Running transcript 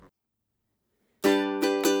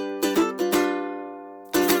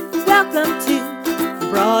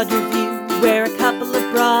Broad Review, where a couple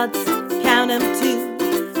of broads, count them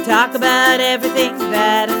two, talk about everything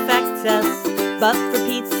that affects us, but for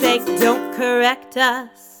Pete's sake, don't correct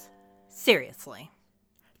us. Seriously.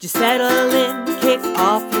 Just settle in, kick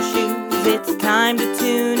off your shoes, it's time to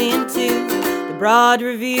tune into the Broad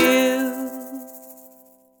Review.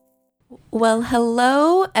 Well,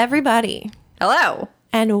 hello, everybody. Hello.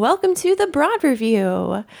 And welcome to the Broad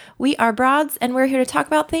Review. We are broads, and we're here to talk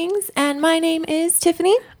about things. And my name is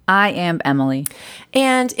Tiffany. I am Emily.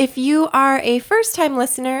 And if you are a first-time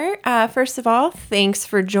listener, first of all, thanks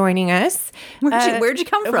for joining us. Where'd you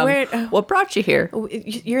come from? What brought you here?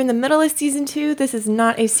 You're in the middle of season 2. This is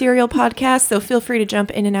not a serial podcast, so feel free to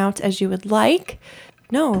jump in and out as you would like.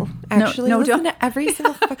 No, actually, listen to every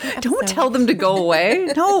single fucking episode. Don't tell them to go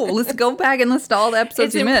away. No, let's go back and listen to all the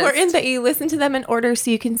episodes you missed. It's important that you listen to them in order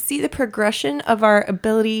so you can see the progression of our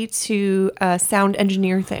ability to sound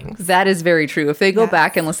engineer things. That is very true. If they go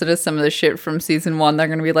back and listen to some of the shit from season 1, they're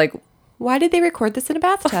going to be like, why did they record this in a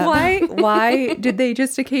bathtub? Why did they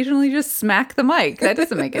just occasionally just smack the mic? That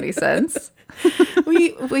doesn't make any sense.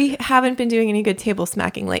 We haven't been doing any good table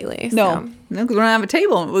smacking lately. No, because we don't have a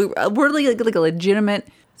table. We're like a legitimate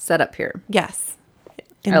setup here. Yes.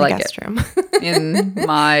 In the guest room. In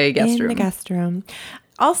my guest room. In the guest room.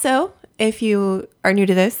 Also, if you are new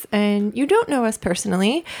to this and you don't know us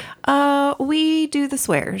personally, we do the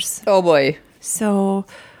swears. Oh boy. So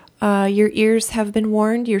your ears have been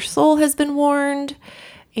warned. Your soul has been warned.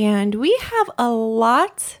 And we have a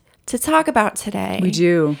lot to talk about today. We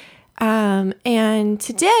do. And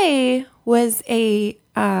today was a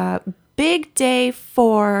big day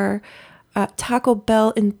for Taco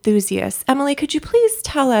Bell enthusiasts. Emily, could you please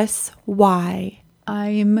tell us why?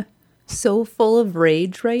 I'm so full of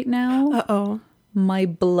rage right now. Uh-oh. My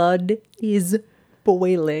blood is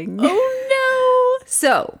boiling. Oh, no.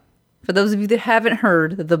 So, for those of you that haven't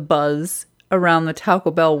heard the buzz around the Taco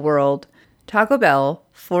Bell world, Taco Bell,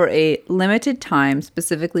 for a limited time,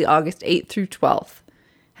 specifically August 8th through 12th,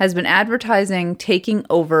 has been advertising taking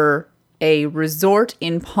over a resort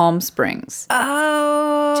in Palm Springs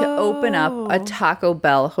to open up a Taco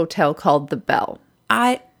Bell hotel called The Bell.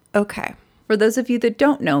 Okay. For those of you that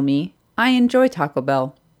don't know me, I enjoy Taco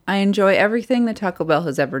Bell. I enjoy everything that Taco Bell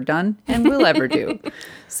has ever done and will ever do.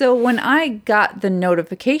 So when I got the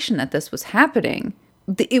notification that this was happening,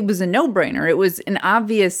 it was a no-brainer. It was an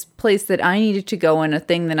obvious place that I needed to go and a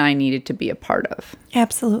thing that I needed to be a part of.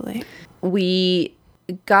 Absolutely. We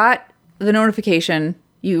got the notification.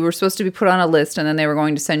 You were supposed to be put on a list, and then they were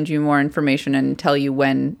going to send you more information and tell you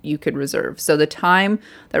when you could reserve. So the time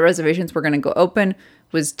that reservations were going to go open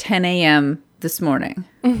was 10 a.m. this morning.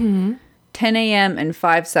 Mm-hmm. 10 a.m. and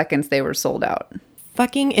 5 seconds they were sold out.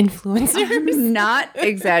 Fucking influencers. I'm not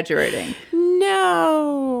exaggerating.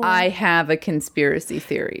 No. I have a conspiracy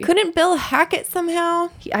theory. Couldn't Bill hack it somehow?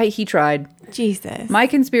 He tried. Jesus. My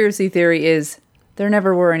conspiracy theory is there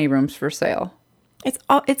never were any rooms for sale. It's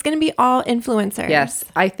going to be all influencers. Yes,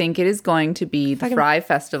 I think it is going to be the Fry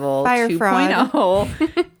Festival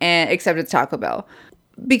 2.0, and except it's Taco Bell.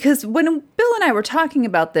 Because when Bill and I were talking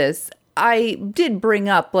about this, I did bring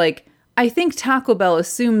up, like, I think Taco Bell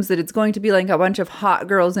assumes that it's going to be like a bunch of hot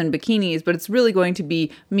girls in bikinis, but it's really going to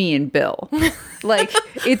be me and Bill. Like,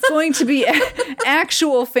 it's going to be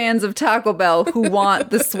actual fans of Taco Bell who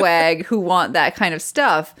want the swag, who want that kind of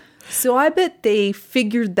stuff. So I bet they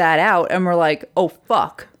figured that out and were like, oh,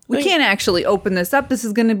 fuck. We can't actually open this up. This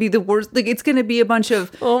is going to be the worst. Like, it's going to be a bunch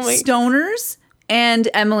of stoners and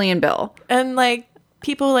Emily and Bill. And, like,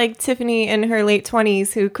 people like Tiffany in her late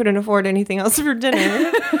 20s who couldn't afford anything else for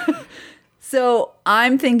dinner. So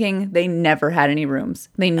I'm thinking they never had any rooms.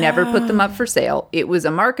 They never put them up for sale. It was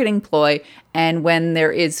a marketing ploy. And when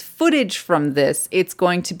there is footage from this, it's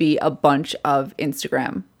going to be a bunch of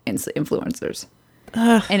Instagram influencers.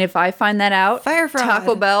 Ugh. And if I find that out, Fire fraud.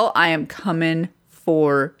 Taco Bell, I am coming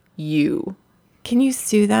for you. Can you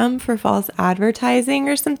sue them for false advertising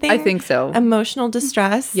or something? I think so. Emotional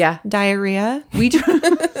distress? Yeah. Diarrhea?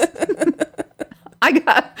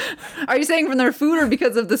 Are you saying from their food or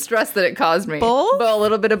because of the stress that it caused me? Both? A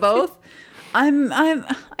little bit of both. I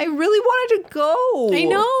really wanted to go. I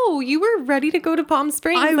know. You were ready to go to Palm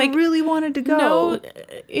Springs. I really wanted to go.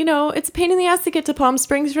 No, it's a pain in the ass to get to Palm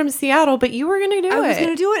Springs from Seattle, but you were going to do it. I was going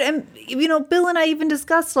to do it. And, Bill and I even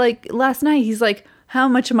discussed, like, last night, he's like, how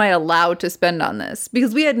much am I allowed to spend on this?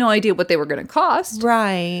 Because we had no idea what they were going to cost.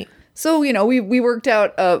 Right. So, we worked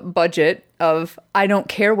out a budget of, I don't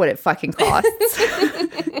care what it fucking costs.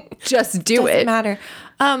 Just do it. Doesn't matter.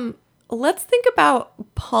 Let's think about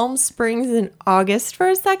Palm Springs in August for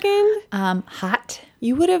a second. Hot.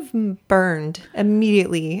 You would have burned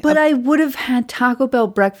immediately. But I would have had Taco Bell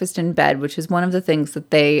breakfast in bed, which is one of the things that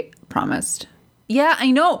they promised. Yeah,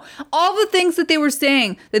 I know. All the things that they were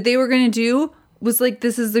saying that they were going to do was like,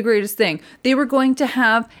 this is the greatest thing. They were going to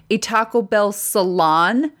have a Taco Bell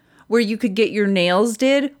salon where you could get your nails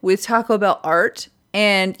did with Taco Bell art.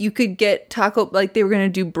 And you could get like they were going to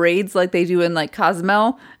do braids like they do in like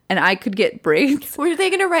Cozumel. And I could get braids. Were they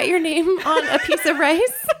going to write your name on a piece of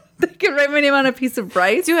rice? They could write my name on a piece of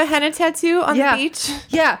rice. Do a henna tattoo on the beach?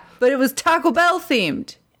 Yeah, but it was Taco Bell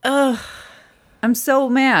themed. Ugh. I'm so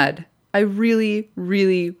mad. I really,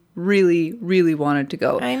 really, really, really wanted to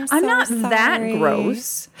go. I'm not sorry. that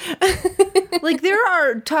gross. Like, there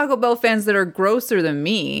are Taco Bell fans that are grosser than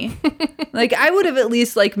me. Like, I would have at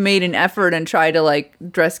least, like, made an effort and tried to, like,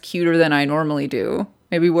 dress cuter than I normally do.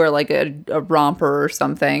 Maybe wear, like, a romper or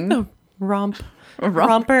something. A romper.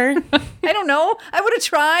 I don't know. I would have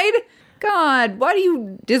tried. God, why do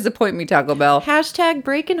you disappoint me, Taco Bell? Hashtag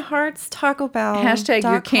Breaking Hearts Taco Bell. Hashtag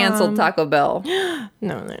you're canceled, Taco Bell.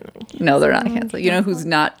 No. No, they're not canceled. You know who's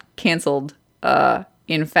not canceled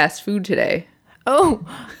in fast food today? Oh,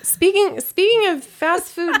 speaking of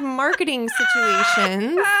fast food marketing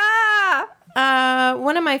situations,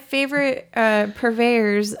 one of my favorite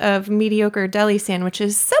purveyors of mediocre deli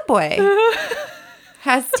sandwiches, Subway,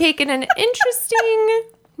 has taken an interesting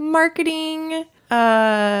marketing,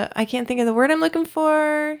 I can't think of the word I'm looking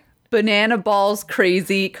for. Banana balls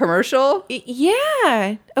crazy commercial?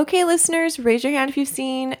 Yeah. Okay, listeners, raise your hand if you've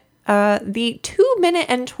seen the 2-minute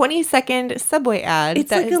and 20-second Subway ad It's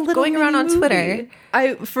that like is a little going around on movie.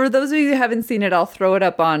 Twitter. For those of you who haven't seen it, I'll throw it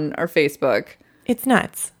up on our Facebook. It's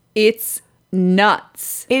nuts. It's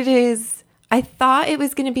nuts. It is. I thought it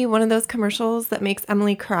was going to be one of those commercials that makes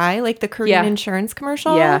Emily cry, like the Korean insurance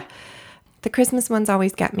commercial. Yeah. The Christmas ones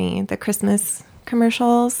always get me, the Christmas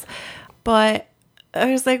commercials. But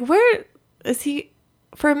I was like, where is he?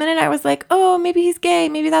 For a minute, I was like, oh, maybe he's gay.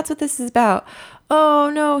 Maybe that's what this is about.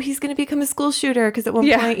 Oh, no, he's going to become a school shooter. Because at one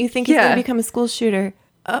point, you think he's going to become a school shooter.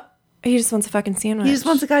 He just wants a fucking sandwich. He just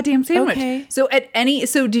wants a goddamn sandwich. Okay. So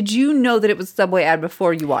did you know that it was a Subway ad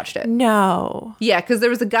before you watched it? No. Yeah, because there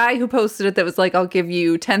was a guy who posted it that was like, I'll give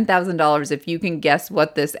you $10,000 if you can guess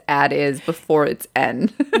what this ad is before its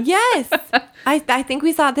end. Yes. I think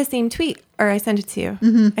we saw the same tweet, or I sent it to you.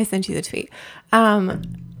 Mm-hmm. I sent you the tweet.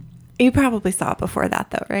 You probably saw it before that,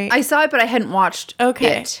 though, right? I saw it, but I hadn't watched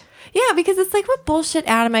it. Yeah, because it's like, what bullshit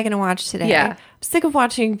ad am I going to watch today? Yeah. I'm sick of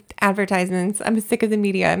watching advertisements. I'm sick of the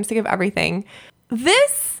media. I'm sick of everything.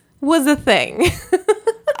 This was a thing.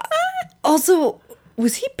 Also,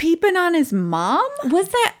 was he peeping on his mom? Was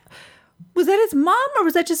that his mom, or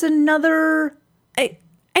was that just another... I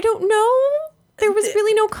don't know. There was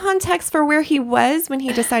really no context for where he was when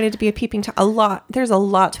he decided to be a peeping Tom. There's a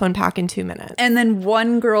lot to unpack in 2 minutes. And then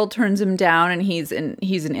one girl turns him down, and he's an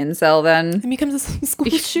incel then. And becomes a school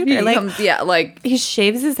shooter. He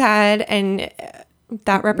shaves his head, and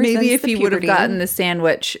that represents maybe if the he would have puberty. gotten the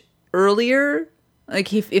sandwich earlier,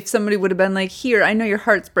 like if somebody would have been like, here, I know your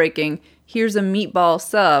heart's breaking. Here's a meatball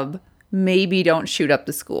sub. Maybe don't shoot up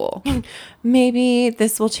the school. Maybe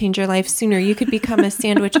this will change your life sooner. You could become a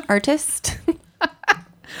sandwich artist.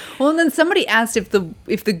 Well, and then somebody asked if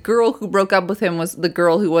the girl who broke up with him was the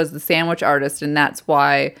girl who was the sandwich artist, and that's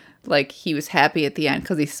why like he was happy at the end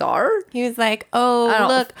because he saw her. He was like, "Oh,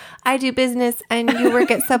 look, I do business, and you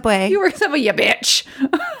work at Subway. You work at Subway, you bitch."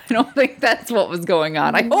 I don't think that's what was going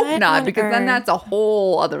on. I hope not, because then that's a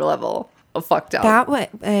whole other level of fucked up. That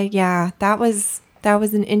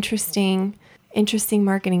was an interesting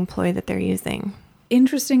marketing ploy that they're using.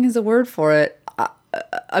 Interesting is a word for it.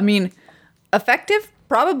 I mean, effective.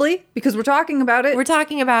 Probably, because we're talking about it. We're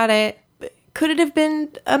talking about it. Could it have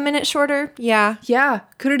been a minute shorter? Yeah. Yeah.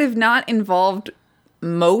 Could it have not involved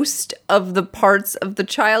most of the parts of the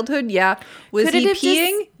childhood? Yeah. Was he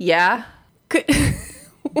peeing? Yeah.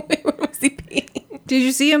 Wait, when was he peeing? Did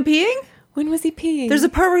you see him peeing? When was he peeing? There's a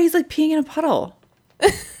part where he's like peeing in a puddle.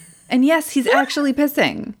 And yes, he's actually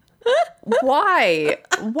pissing. Why?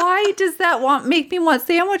 Why does that make me want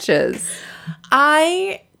sandwiches?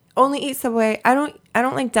 I only eat Subway. I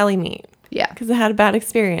don't like deli meat. Yeah. Because I had a bad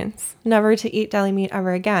experience. Never to eat deli meat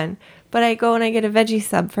ever again. But I go and I get a veggie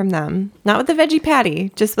sub from them. Not with a veggie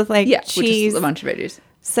patty. Just with like cheese. Which is a bunch of veggies.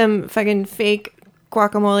 Some fucking fake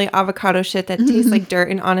guacamole avocado shit that tastes like dirt.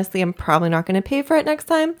 And honestly, I'm probably not going to pay for it next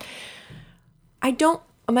time.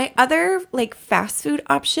 My other like fast food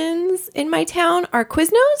options in my town are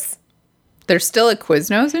Quiznos. They're still at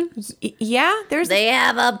Quiznos? Yeah, They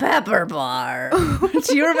have a pepper bar.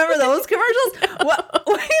 Do you remember those commercials? What?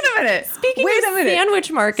 Wait a minute. Speaking of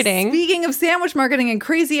sandwich marketing. Speaking of sandwich marketing and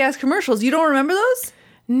crazy ass commercials, you don't remember those?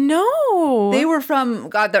 No. They were from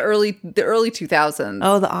the early 2000s.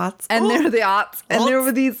 Oh, the aughts. And they're the aughts. And there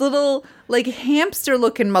were these little like hamster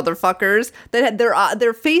looking motherfuckers that had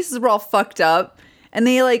their faces were all fucked up, and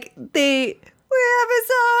we have a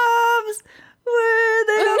subs. We're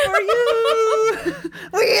there for you.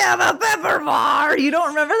 We have a pepper bar. You don't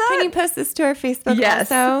remember that? Can you post this to our Facebook yes,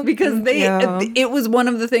 also? because it was one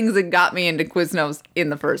of the things that got me into Quiznos in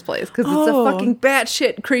the first place, because it's a fucking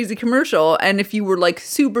batshit crazy commercial, and if you were like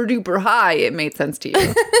super duper high, it made sense to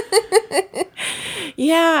you.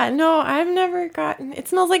 Yeah, no, I've never gotten. It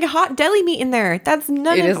smells like a hot deli meat in there. That's none of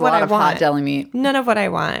what I want. It is a lot of hot deli meat. None of what I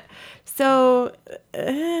want. So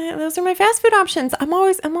those are my fast food options. I'm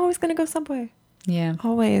always gonna go Subway. Yeah,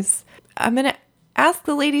 always. I'm gonna ask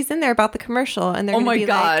the ladies in there about the commercial, and they're gonna be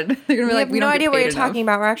God. Like, they're gonna be like, we have no idea what you're talking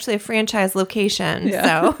about. We're actually a franchise location.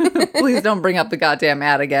 Yeah. So please don't bring up the goddamn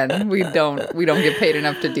ad again. We don't get paid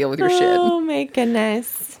enough to deal with your shit. Oh my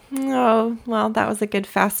goodness. Oh well, that was a good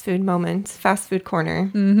fast food moment. Fast food corner.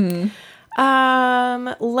 Mm-hmm.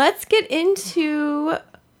 Let's get into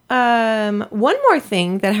one more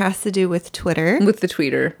thing that has to do with Twitter. With the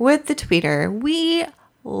tweeter. We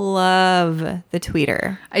love the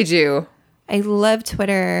tweeter. I do. I love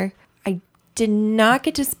Twitter. I did not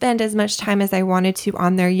get to spend as much time as I wanted to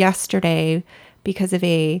on there yesterday because of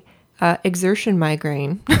a exertion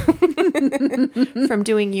migraine from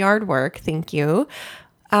doing yard work. Thank you.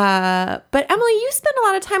 But Emily, you spent a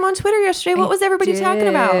lot of time on Twitter yesterday. What was everybody talking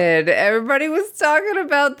about? Everybody was talking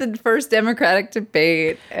about the first Democratic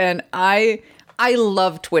debate, and I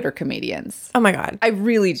love Twitter comedians. Oh my God. I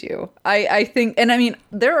really do. I think, and I mean,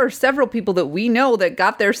 there are several people that we know that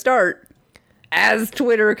got their start as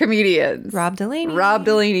Twitter comedians. Rob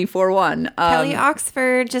Delaney for one. Kelly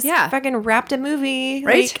Oxford just fucking wrapped a movie.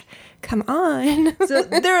 Right? Like, come on. So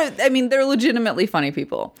they're legitimately funny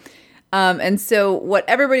people. And so what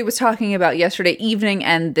everybody was talking about yesterday evening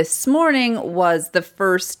and this morning was the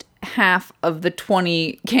first half of the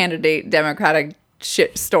 20 candidate Democratic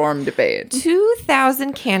shitstorm debate.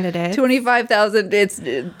 2,000 candidates. 25,000. It's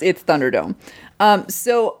Thunderdome.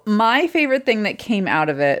 So my favorite thing that came out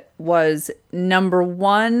of it was, number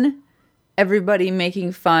one, everybody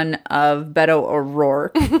making fun of Beto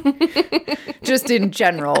O'Rourke, just in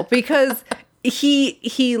general, because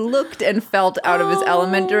he looked and felt out of his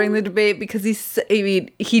element during the debate, because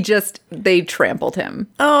they trampled him.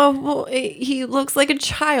 Oh, well, he looks like a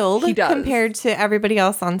child compared to everybody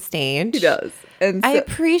else on stage. He does. And I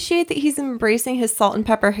appreciate that he's embracing his salt and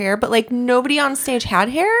pepper hair, but like nobody on stage had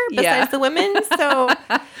hair besides the women. So,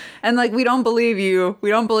 and like, we don't believe you. We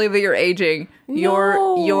don't believe that you're aging.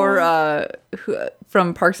 No. You're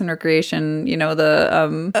from Parks and Recreation. You know,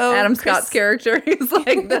 the Adam Scott's character. He's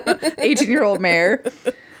like the 18-year-old mayor.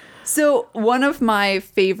 So one of my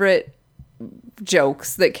favorite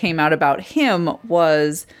jokes that came out about him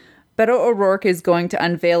was, Beto O'Rourke is going to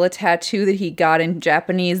unveil a tattoo that he got in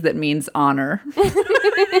Japanese that means honor. It's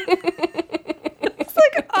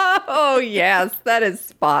like, oh, yes, that is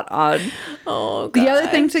spot on. Oh, gosh. The other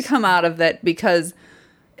thing to come out of that, because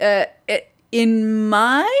in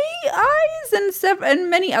my eyes and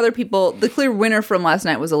many other people, the clear winner from last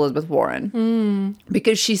night was Elizabeth Warren.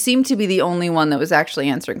 Because she seemed to be the only one that was actually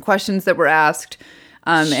answering questions that were asked.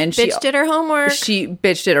 And she did her homework. She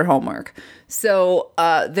bitch did her homework. So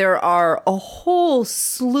there are a whole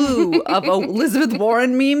slew of Elizabeth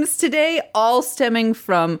Warren memes today, all stemming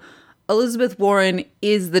from Elizabeth Warren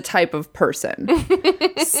is the type of person.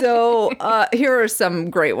 So here are some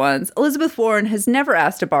great ones. Elizabeth Warren has never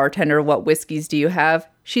asked a bartender, what whiskeys do you have?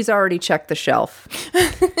 She's already checked the shelf.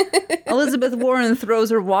 Elizabeth Warren throws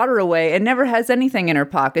her water away and never has anything in her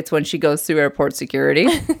pockets when she goes through airport security.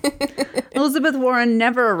 Elizabeth Warren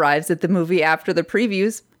never arrives at the movie after the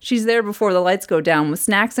previews. She's there before the lights go down with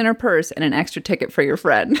snacks in her purse and an extra ticket for your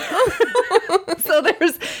friend. So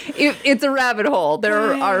it's a rabbit hole.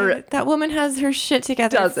 That woman has her shit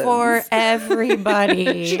together for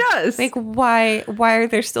everybody. She does. Like, why are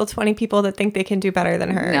there still 20 people that think they can do better than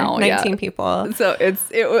her? No, 19 people. So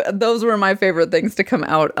those were my favorite things to come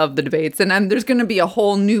out of the debates. And there's going to be a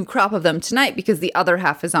whole new crop of them tonight because the other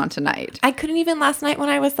half is on tonight. I couldn't even last night when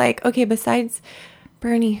I was like, okay, besides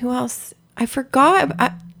Bernie, who else? I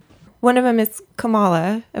forgot. One of them is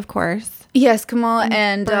Kamala, of course. Yes, Kamala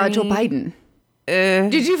and Joe Biden.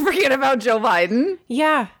 Did you forget about Joe Biden?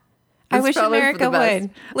 Yeah. I wish America would.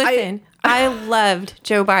 Listen, I loved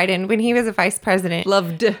Joe Biden when he was a vice president.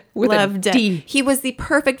 Loved a D. He was the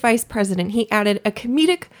perfect vice president. He added a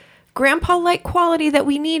comedic, grandpa-like quality that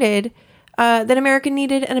we needed, that America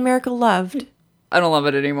needed and America loved. I don't love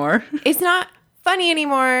it anymore. It's not funny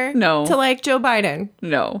anymore. No. To like Joe Biden.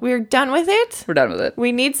 No. We're done with it. We're done with it.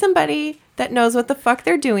 We need somebody that knows what the fuck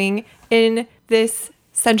they're doing in this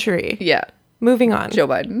century. Yeah. Moving on. Joe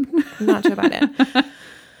Biden. Not Joe Biden.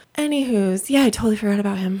 Anywho's, yeah, I totally forgot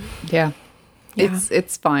about him. Yeah.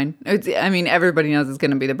 It's fine. I mean, everybody knows it's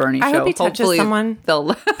going to be the Bernie show. I hope he touches someone.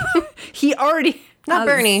 He already Not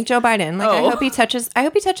Bernie, Joe Biden. Like, I hope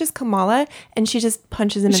he touches Kamala and she just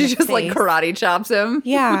punches him in the face. She just like karate chops him.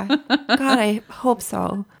 Yeah. God, I hope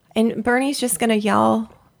so. And Bernie's just going to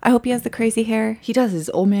yell. I hope he has the crazy hair. He does. His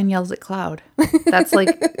old man yells at cloud. That's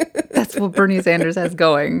what Bernie Sanders has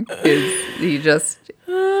going. He's just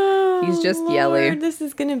yelly. This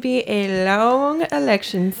is going to be a long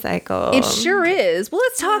election cycle. It sure is. Well,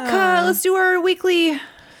 let's talk. Let's do our weekly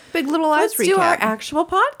Big Little Lies recap. Let's do our actual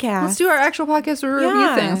podcast. Let's do our actual podcast where we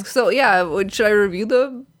review things. So, yeah, should I review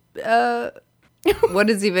the... what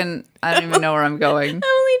is even... I don't even know where I'm going.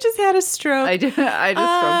 Emily just had a stroke. I just stroked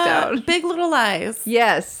out. Big Little Lies.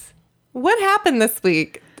 Yes. What happened this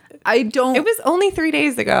week? It was only 3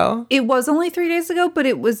 days ago. It was only 3 days ago, but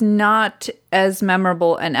it was not as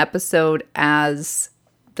memorable an episode as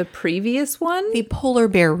the previous one. The polar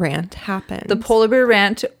bear rant happened. The polar bear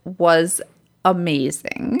rant was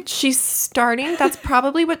amazing. She's starting. That's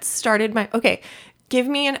probably what started my... Okay, give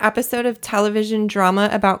me an episode of television drama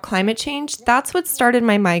about climate change. That's what started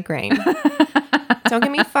my migraine. Don't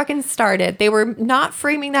get me fucking started. They were not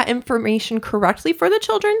framing that information correctly for the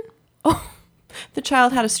children. Oh, the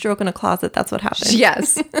child had a stroke in a closet. That's what happened.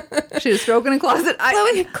 Yes. She had a stroke in a closet.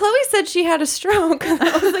 Chloe said she had a stroke.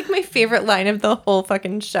 That was like my favorite line of the whole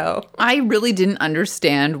fucking show. I really didn't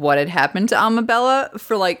understand what had happened to Amabella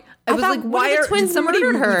for like... I was like, why are twins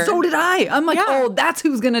murdered her? So did I. I'm like, oh, that's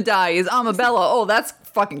who's going to die is Amabella. Oh, that's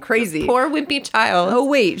fucking crazy. This poor wimpy child. Oh,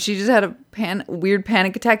 wait. She just had a weird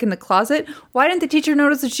panic attack in the closet. Why didn't the teacher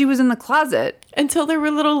notice that she was in the closet? Until there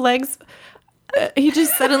were little legs. He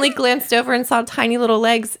just suddenly glanced over and saw tiny little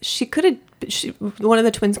legs. One of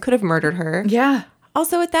the twins could have murdered her. Yeah.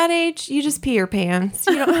 Also, at that age, you just pee your pants.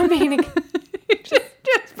 You don't have any...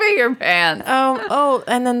 Just pee your pants. Oh,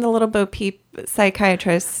 and then the little Bo Peep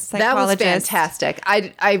psychologist. That was fantastic.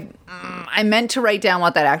 I meant to write down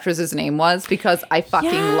what that actress's name was because I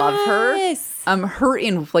fucking love her. Her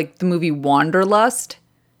in like the movie Wanderlust.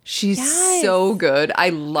 She's so good. I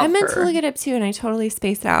love her. I meant to look it up too, and I totally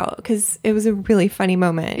spaced out because it was a really funny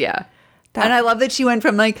moment. Yeah. And I love that she went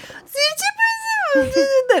from like...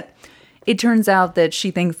 It turns out that she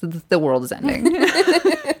thinks that the world is ending.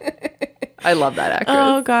 I love that actress.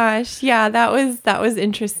 Oh gosh. Yeah, that was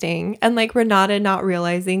interesting. And like Renata not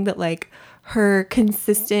realizing that like her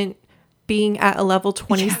consistent being at a level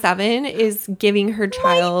 27 is giving her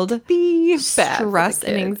child stress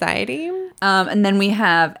and anxiety. And then we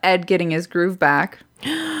have Ed getting his groove back.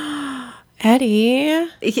 Eddie.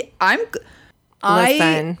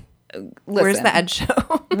 Listen. Where's the Ed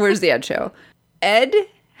show? Where's the Ed show? Ed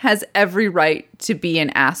has every right to be an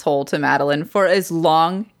asshole to Madeline for as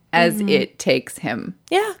long as it takes him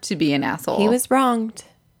to be an asshole. He was wronged.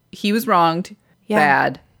 Yeah.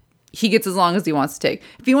 Bad. He gets as long as he wants to take.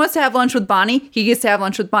 If he wants to have lunch with Bonnie, he gets to have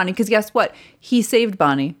lunch with Bonnie. Because guess what? He saved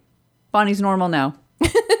Bonnie. Bonnie's normal now.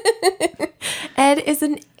 Ed is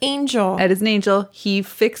an angel. He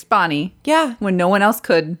fixed Bonnie. Yeah. When no one else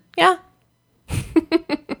could. Yeah.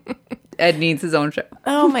 Ed needs his own show.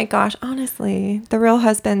 Oh my gosh. Honestly. The Real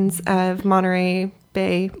Husbands of Monterey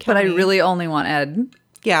Bay County. But I really only want Ed.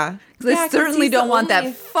 Yeah. Because I certainly don't want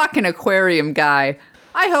that fucking aquarium guy.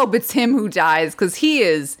 I hope it's him who dies because he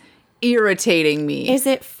is irritating me. Is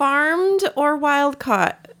it farmed or wild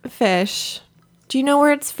caught fish? Do you know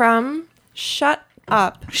where it's from? Shut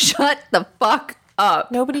up. Shut the fuck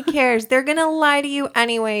up. Nobody cares. They're going to lie to you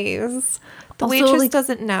anyways. The waitress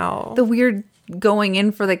doesn't know. The weird going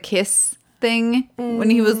in for the kiss thing when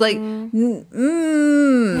he was like,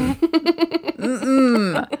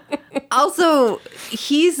 Also,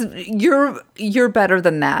 you're better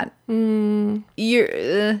than that.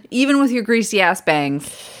 You're even with your greasy ass bangs.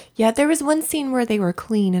 Yeah, there was one scene where they were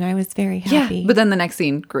clean, and I was very happy. Yeah, but then the next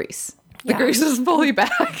scene, grease. The grease is fully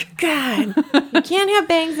back. God, you can't have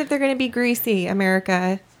bangs if they're going to be greasy,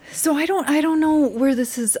 America. So I don't know where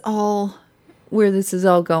this is all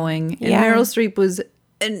going. And Meryl Streep was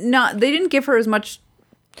not. They didn't give her as much.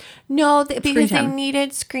 No, because they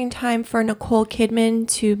needed screen time for Nicole Kidman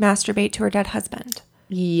to masturbate to her dead husband.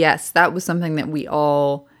 Yes, that was something that we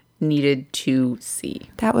all needed to see.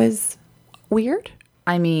 That was weird.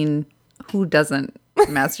 I mean, who doesn't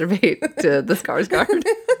masturbate to the Skarsgård?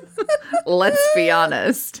 Let's be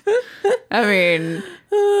honest. I mean,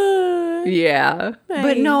 yeah. Nice.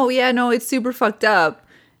 But no, it's super fucked up.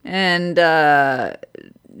 And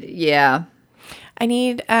yeah. I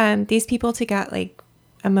need these people to get like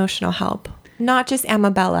emotional help, not just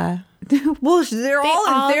Amabella. Well, they're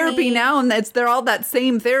all in therapy now, and they're all that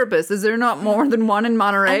same therapist. Is there not more than one in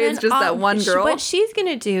Monterey? It's just that one girl. What she's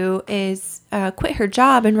gonna do is quit her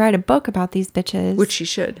job and write a book about these bitches, which she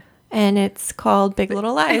should. And it's called Big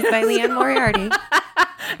Little Lies by Leanne Moriarty.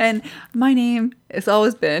 And my name has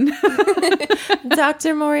always been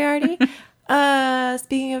Dr. Moriarty.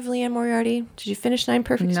 Speaking of Leanne Moriarty, did you finish 9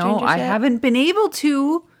 Perfect Strangers No, I yet? haven't been able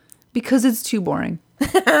to because it's too boring.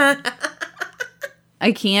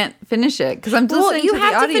 I can't finish it because I'm listening to the audiobook.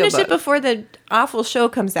 You have to finish it before the awful show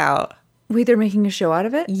comes out. Wait, they're making a show out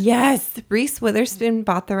of it? Yes. Reese Witherspoon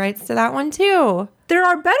bought the rights to that one too. There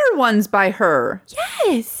are better ones by her.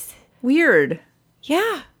 Yes. Weird.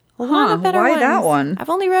 Yeah. A lot of better ones. Why that one? I've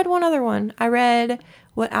only read one other one. I read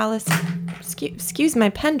what Alice... Excuse my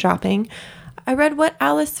pen dropping. I read What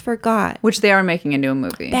Alice Forgot. Which they are making a new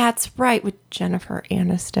movie. That's right, with Jennifer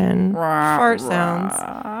Aniston. Fart sounds.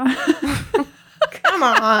 Come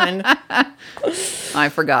on. I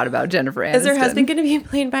forgot about Jennifer Aniston. Is her husband going to be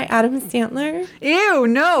played by Adam Sandler? Ew,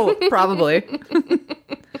 no. Probably.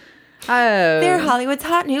 They're Hollywood's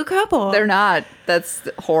hot new couple. They're not. That's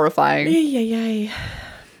horrifying. Yay.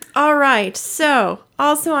 All right, so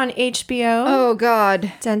also on HBO. Oh,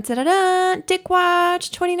 God. Dun, dun, dun, dun, Dick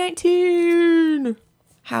Watch 2019.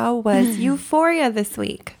 How was Euphoria this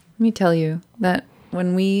week? Let me tell you that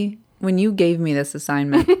when you gave me this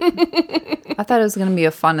assignment, I thought it was going to be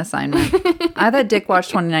a fun assignment. I thought Dick Watch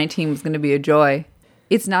 2019 was going to be a joy.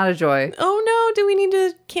 It's not a joy. Oh, no. Do we need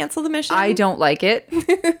to cancel the mission? I don't like it.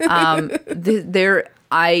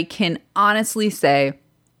 I can honestly say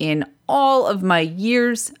in all of my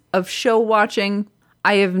years of show watching,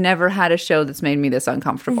 I have never had a show that's made me this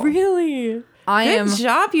uncomfortable. Really? Good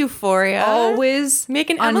job, Euphoria. Always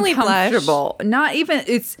making Emily uncomfortable. Blush. Not even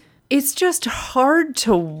it's just hard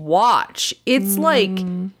to watch. It's like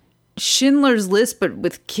Schindler's List but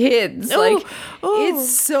with kids. It's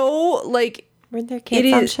so like were there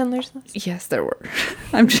kids on Schindler's List? Yes, there were.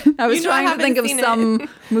 I was trying to think of some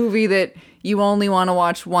movie that you only want to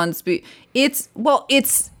watch once. It's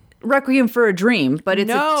Requiem for a Dream, but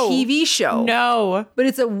it's a TV show. No. But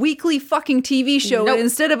it's a weekly fucking TV show. Nope. And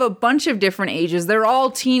instead of a bunch of different ages, they're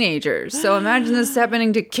all teenagers. So imagine this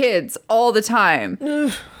happening to kids all the time.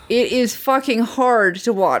 It is fucking hard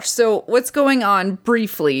to watch. So what's going on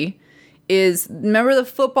briefly is, remember the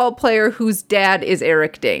football player whose dad is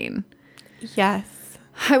Eric Dane? Yes.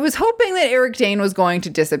 I was hoping that Eric Dane was going to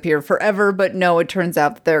disappear forever, but no, it turns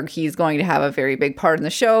out that he's going to have a very big part in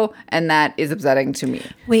the show, and that is upsetting to me.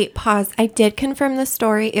 Wait, pause. I did confirm the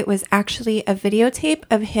story. It was actually a videotape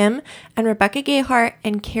of him and Rebecca Gayheart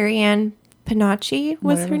and Carrie Ann Panacci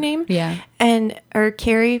was her name. Yeah. Or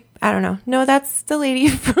Carrie, I don't know. No, that's the lady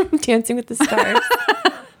from Dancing with the Stars.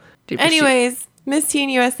 Anyways, Miss Teen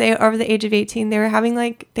USA over the age of 18, they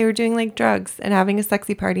were doing drugs and having a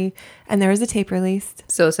sexy party, and there was a tape released.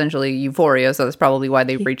 So essentially Euphoria, so that's probably why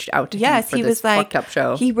they reached out to him for this fucked up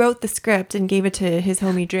show. He wrote the script and gave it to his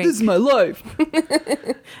homie Drake. This is my life.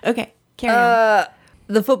 Okay, carry on.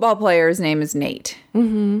 The football player's name is Nate.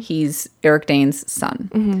 Mm-hmm. He's Eric Dane's son.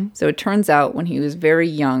 Mm-hmm. So it turns out when he was very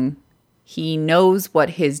young, he knows what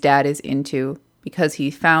his dad is into because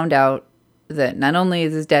he found out that not only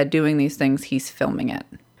is his dad doing these things, he's filming it.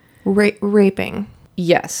 Raping.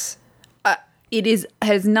 Yes.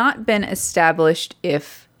 Has not been established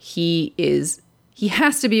if he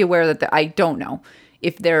has to be aware that I don't know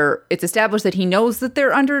if it's established that he knows that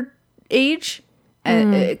they're underage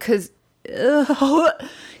because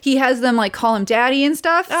he has them call him daddy and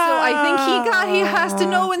stuff. So I think he has to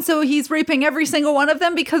know. And so he's raping every single one of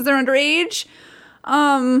them because they're underage.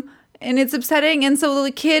 And it's upsetting. And so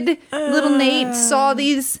little Nate saw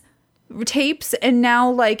these tapes and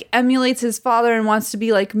now emulates his father and wants to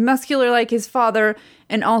be muscular like his father.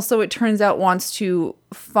 And also it turns out wants to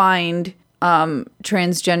find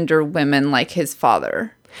transgender women like his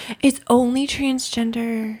father. It's only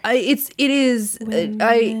transgender. It's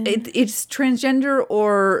transgender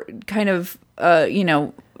or kind of,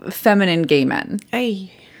 feminine gay men. Aye.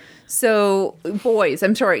 So boys.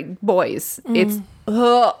 It's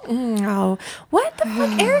oh, what the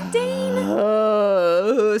fuck, Eric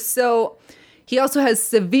Dane? So he also has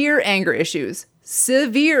severe anger issues.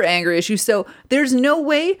 severe anger issues. So there's no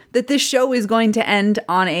way that this show is going to end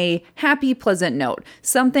on a happy, pleasant note.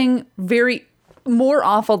 Something very more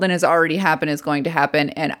awful than has already happened is going to happen,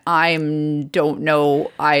 and I don't know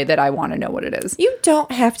that I want to know what it is. You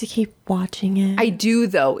don't have to keep watching it. I do,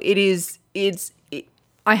 though.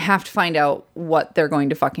 I have to find out what they're going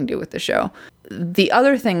to fucking do with the show. The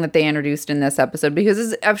other thing that they introduced in this episode,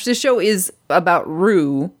 because this show is about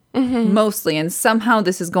Rue mostly, and somehow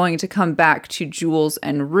this is going to come back to Jules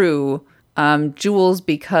and Rue. Jules,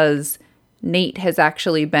 because Nate has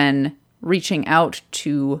actually been reaching out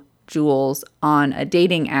to Jules on a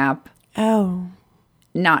dating app. Oh.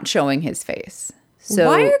 Not showing his face. So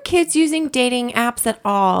why are kids using dating apps at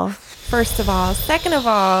all? First of all. Second of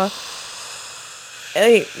all,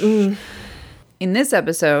 in this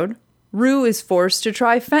episode, Rue is forced to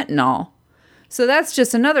try fentanyl. So that's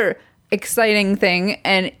just another exciting thing.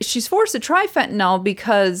 And she's forced to try fentanyl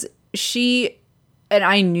because and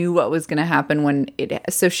I knew what was going to happen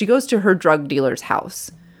so she goes to her drug dealer's house.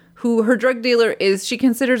 Who her drug dealer is, she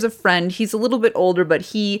considers a friend. He's a little bit older, but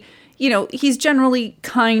he's generally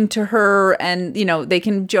kind to her, and, they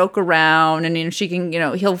can joke around, and, she can,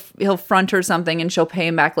 he'll front her something and she'll pay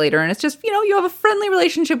him back later. And it's just, you have a friendly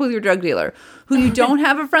relationship with your drug dealer. Who you don't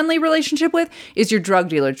have a friendly relationship with is your drug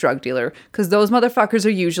dealer, because those motherfuckers are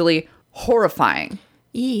usually horrifying.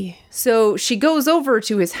 So she goes over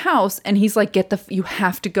to his house, and he's like, you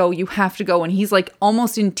have to go. And he's like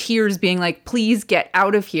almost in tears being like, please get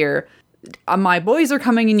out of here. My boys are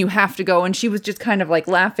coming and you have to go. And she was just kind of like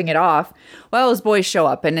laughing it off. Well, his boys show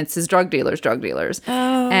up, and it's his drug dealers.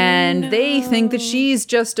 Oh, and they think that she's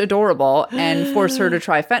just adorable and force her to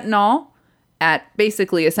try fentanyl at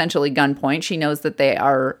basically essentially gunpoint. She knows that they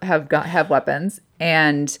have weapons.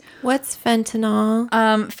 And what's fentanyl?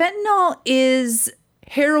 Fentanyl is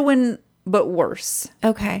heroin, but worse.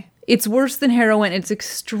 Okay. It's worse than heroin. It's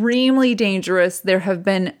extremely dangerous. There have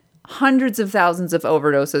been hundreds of thousands of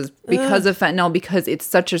overdoses because of fentanyl, because it's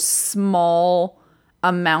such a small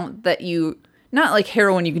amount that not like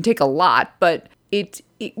heroin, you can take a lot, but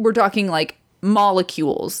we're talking like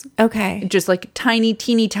molecules. Okay. Just like tiny,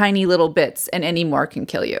 teeny, tiny little bits, and any more can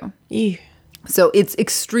kill you. Ew. So it's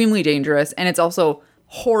extremely dangerous, and it's also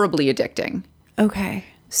horribly addicting. Okay.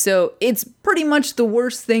 So it's pretty much the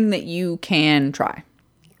worst thing that you can try.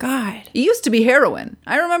 God. It used to be heroin.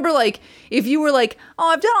 I remember, like, if you were like, oh,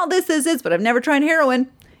 I've done all this, but I've never tried heroin,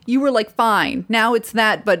 you were like, fine. Now it's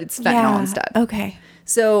that, but it's fentanyl instead. Okay.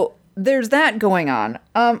 So there's that going on.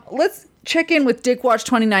 Let's check in with Dick Watch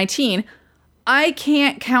 2019. I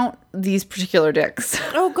can't count these particular dicks.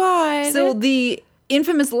 Oh, God. So the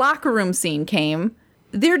infamous locker room scene came.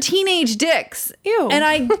 They're teenage dicks. Ew. And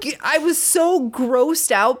I was so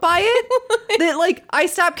grossed out by it that, like, I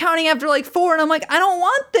stopped counting after, like, 4, and I'm like, I don't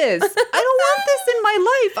want this. I don't want this in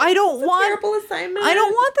my life. I don't want... terrible assignment. I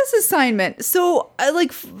don't want this assignment. So,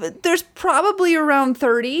 there's probably around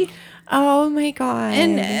 30. Oh, my God.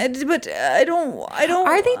 But I don't...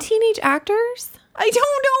 Are they teenage actors? I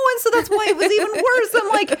don't know, and so that's why it was even worse. I'm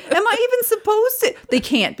like, am I even supposed to... They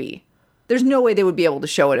can't be. There's no way they would be able to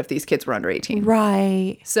show it if these kids were under 18.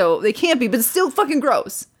 Right. So they can't be, but it's still fucking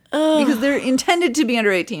gross. Ugh. Because they're intended to be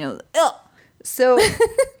under 18. Ugh. So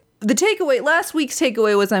last week's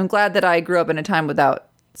takeaway was, I'm glad that I grew up in a time without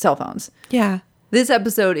cell phones. Yeah. This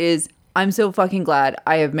episode is, I'm so fucking glad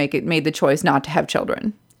I have made the choice not to have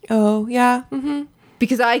children. Oh, yeah. Mm-hmm.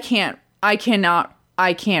 Because I can't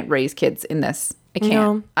raise kids in this. I can't.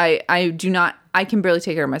 No. I do not, I can barely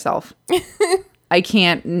take care of myself. I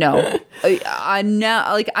can't. No.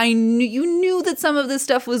 You knew that some of this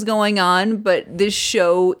stuff was going on, but this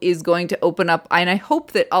show is going to open up, and I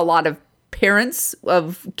hope that a lot of parents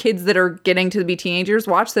of kids that are getting to be teenagers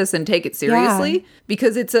watch this and take it seriously,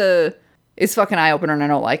 because it's fucking eye opener, and I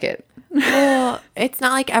don't like it. Well, it's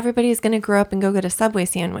not like everybody's going to grow up and go get a Subway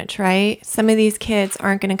sandwich, right? Some of these kids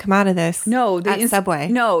aren't going to come out of this at Subway.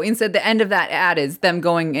 No, instead the end of that ad is them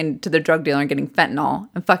going into the drug dealer and getting fentanyl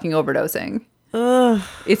and fucking overdosing. Ugh.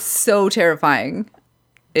 It's so terrifying.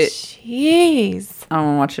 Jeez. I don't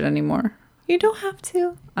want to watch it anymore. You don't have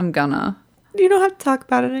to. I'm gonna. You don't have to talk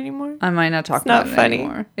about it anymore. I might not talk about it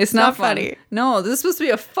anymore. It's not funny. No, this is supposed to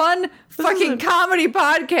be a fun fucking comedy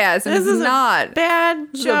podcast. And this is not.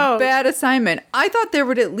 Bad joke. A bad assignment. I thought there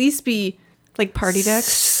would at least be like party dicks.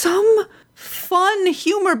 Some fun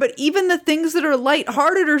humor, but even the things that are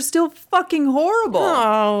lighthearted are still fucking horrible.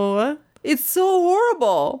 Oh. It's so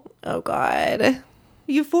horrible. Oh, God.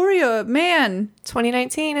 Euphoria, man.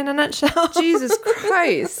 2019 in a nutshell. Jesus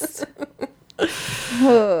Christ.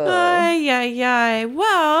 Well,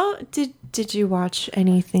 did you watch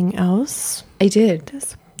anything else? I did.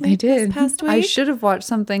 This I did. This past week? I should have watched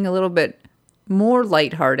something a little bit more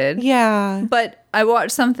lighthearted. Yeah. But I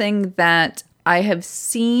watched something that I have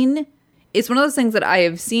seen. It's one of those things that I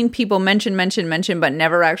have seen people mention, but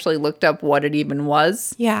never actually looked up what it even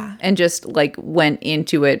was. Yeah. And just like went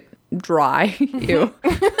into it dry. Ew.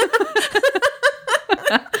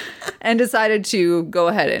 And decided to go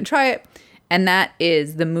ahead and try it. And that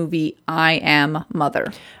is the movie I Am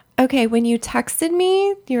Mother. Okay, when you texted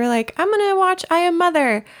me, you were like, I'm going to watch I Am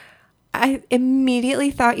Mother. I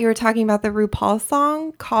immediately thought you were talking about the RuPaul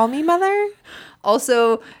song, Call Me Mother.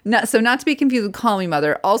 Also, not to be confused with Call Me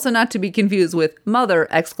Mother. Also not to be confused with Mother, !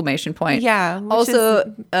 Yeah.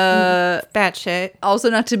 Also, that shit. Also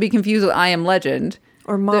not to be confused with I Am Legend.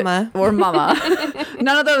 Or Mama. Or Mama.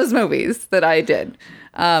 None of those movies that I did.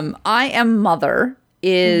 I Am Mother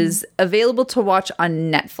is available to watch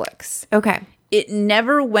on Netflix. Okay. It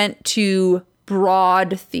never went to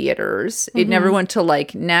broad theaters. It never went to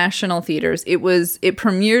like national theaters. It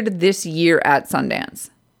premiered this year at Sundance.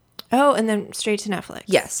 Oh, and then straight to Netflix.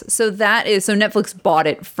 Yes. So Netflix bought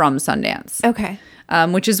it from Sundance. Okay.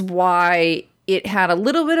 Which is why it had a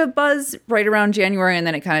little bit of buzz right around January and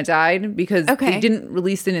then it kind of died because they didn't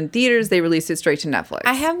release it in theaters. They released it straight to Netflix.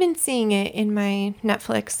 I have been seeing it in my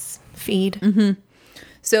Netflix feed. Mm-hmm.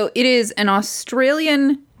 So it is an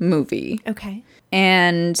Australian movie. Okay.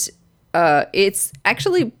 And it's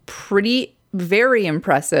actually very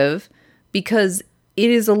impressive because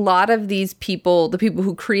it is a lot of these people, the people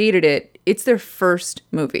who created it, it's their first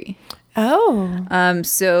movie. Oh.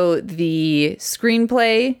 So the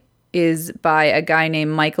screenplay is by a guy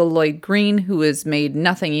named Michael Lloyd Green, who has made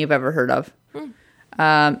nothing you've ever heard of.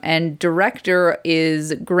 And director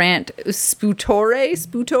is Grant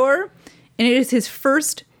Sputor, and it is his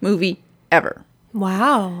first movie ever.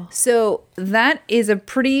 Wow. So that is a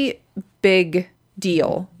pretty big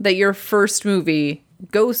deal that your first movie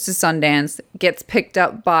goes to Sundance, gets picked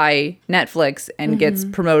up by Netflix, and gets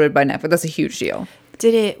promoted by Netflix. That's a huge deal.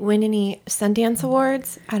 Did it win any Sundance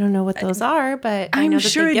awards? I don't know what those are, but I know I'm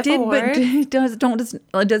sure it did, but it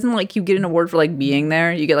doesn't like you get an award for like being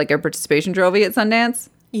there. You get like a participation trophy at Sundance.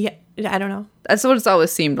 Yeah, I don't know. That's what it's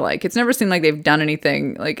always seemed like. It's never seemed like they've done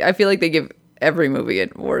anything. Like I feel like they give every movie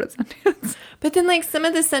an award at Sundance. But then like some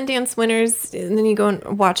of the Sundance winners, and then you go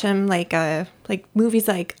and watch them like movies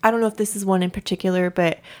like, I don't know if this is one in particular,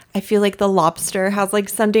 but I feel like The Lobster has like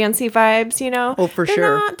Sundancey vibes, you know? Oh, for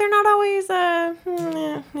sure. They're not always,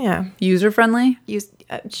 yeah. User friendly?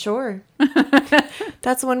 Sure.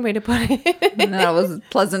 That's one way to put it. That was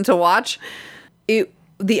pleasant to watch.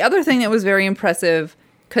 The other thing that was very impressive,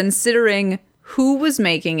 considering who was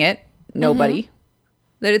making it, nobody,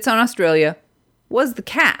 that it's on Australia, was the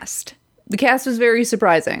cast. The cast was very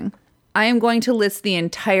surprising. I am going to list the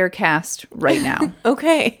entire cast right now.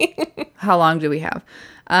 Okay. How long do we have?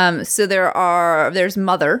 So there's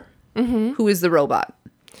Mother, who is the robot.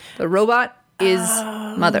 The robot is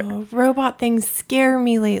Mother. Robot things scare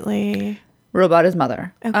me lately. Robot is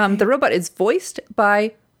Mother. Okay. The robot is voiced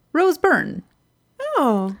by Rose Byrne.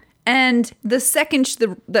 Oh. And the second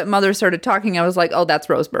that Mother started talking, I was like, oh, that's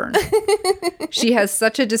Rose Byrne. She has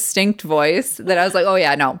such a distinct voice that I was like, oh,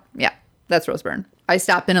 yeah, that's Rose Byrne. I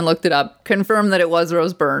stopped in and looked it up, confirmed that it was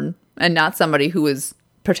Rose Byrne and not somebody who was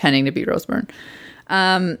pretending to be Rose Byrne.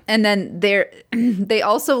 And then they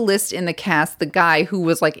also list in the cast the guy who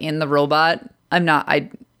was like in the robot. I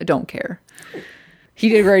don't care. He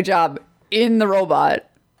did a great job in the robot.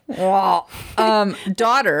 Wow.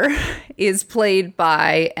 Daughter is played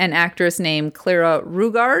by an actress named Clara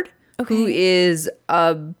Rugaard, who is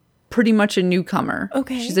pretty much a newcomer.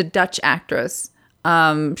 Okay. She's a Dutch actress.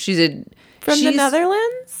 She's the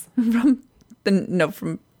Netherlands?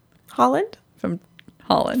 From Holland? From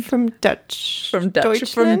Holland. From Dutch. From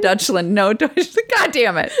Dutchland. No, Dutch. God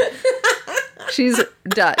damn it. She's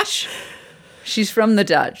Dutch. She's from the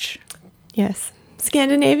Dutch. Yes.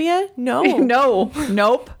 Scandinavia? No. No.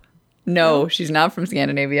 Nope. No, she's not from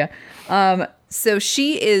Scandinavia. So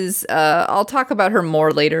she is, I'll talk about her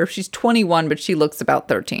more later. She's 21, but she looks about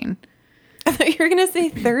 13. I thought you were going to say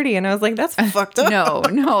 30, and I was like, that's fucked up.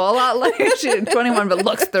 No, a lot like she's 21, but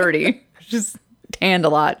looks 30. She's tanned a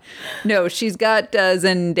lot. No, she's got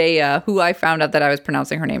Zendaya, who I found out that I was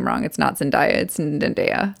pronouncing her name wrong. It's not Zendaya, it's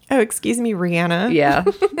Zendaya. Oh, excuse me, Rihanna. Yeah,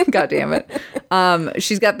 God damn it.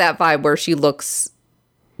 She's got that vibe where she looks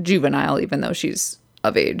juvenile, even though she's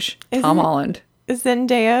of age. Tom Holland. Is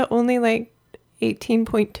Zendaya only like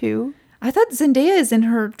 18.2? I thought Zendaya is in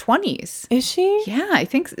her 20s. Is she? Yeah, I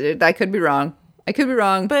think I could be wrong.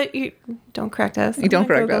 But you don't correct us. You don't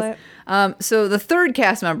correct us. So the third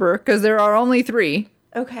cast member, because there are only 3,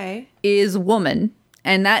 okay, is woman,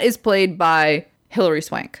 and that is played by Hilary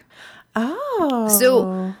Swank. Oh.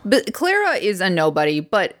 So, but Clara is a nobody,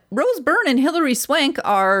 but Rose Byrne and Hilary Swank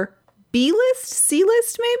are B-list,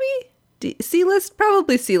 C-list maybe? C-list?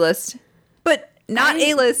 Probably C-list. But not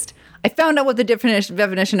A-list. I found out what the definition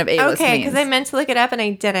of A-list means. Okay, because I meant to look it up and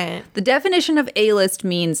I didn't. The definition of A-list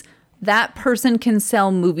means that person can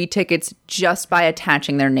sell movie tickets just by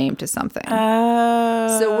attaching their name to something.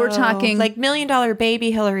 Oh. So we're talking... like $1 Million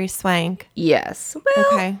Baby Hilary Swank. Yes. Well,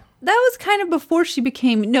 okay. That was kind of before she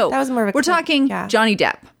became... No, that was more of a... We're talking Johnny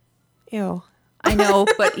Depp. Ew. I know,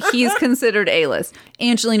 but he's considered A-list.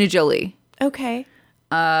 Angelina Jolie. Okay.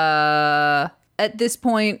 At this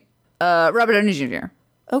point, Robert Downey Jr.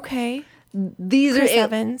 Okay. These Chris are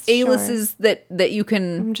Evans, A-lists that you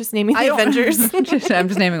can... I'm just naming the Avengers. I'm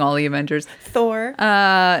just naming all the Avengers. Thor.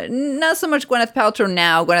 Not so much Gwyneth Paltrow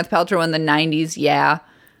now. Gwyneth Paltrow in the 90s, yeah.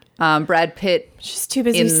 Brad Pitt. She's too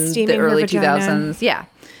busy in steaming the early her vagina. 2000s. Yeah.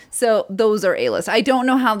 So those are A-list. I don't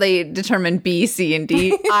know how they determine B, C, and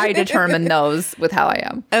D. I determine those with how I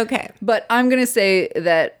am. Okay. But I'm going to say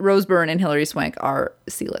that Rose Byrne and Hilary Swank are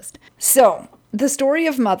C-list. So the story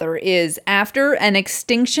of Mother is after an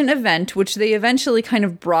extinction event, which they eventually kind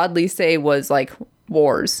of broadly say was like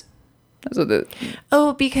wars. That's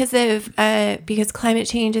what because climate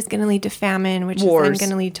change is going to lead to famine, which wars. is then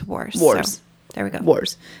going to lead to wars. Wars. So, there we go.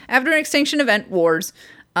 Wars. After an extinction event, wars.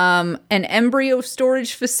 An embryo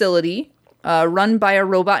storage facility run by a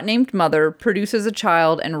robot named Mother produces a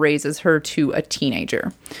child and raises her to a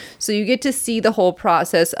teenager. So you get to see the whole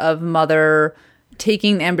process of Mother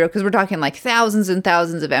taking the embryo, because we're talking like thousands and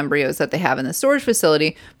thousands of embryos that they have in the storage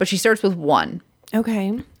facility, but she starts with one.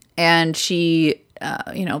 Okay. And she,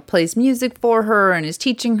 plays music for her and is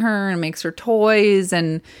teaching her and makes her toys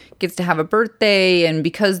and gets to have a birthday. And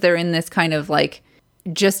because they're in this kind of like,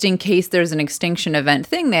 just in case there's an extinction event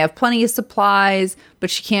thing, they have plenty of supplies, but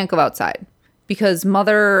she can't go outside because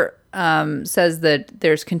Mother says that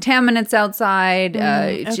there's contaminants outside.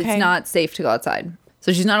 It's not safe to go outside.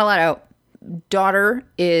 So she's not allowed out. Daughter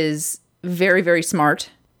is very, very smart.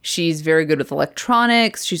 She's very good with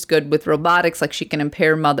electronics. She's good with robotics. Like she can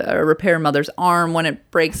repair Mother's arm when it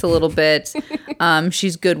breaks a little bit.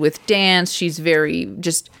 She's good with dance. She's very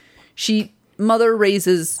Mother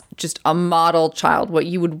raises just a model child, what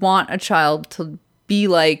you would want a child to be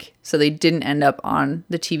like so they didn't end up on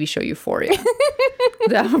the TV show Euphoria.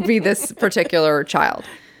 That would be this particular child.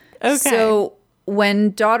 Okay. So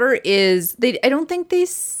when daughter is, I don't think they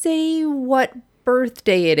say what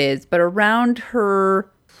birthday it is, but around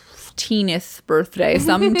her teenth birthday,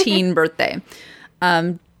 some teen birthday,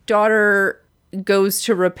 daughter goes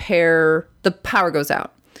to repair, the power goes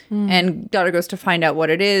out. And daughter goes to find out what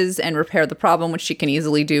it is and repair the problem, which she can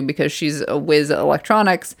easily do because she's a whiz at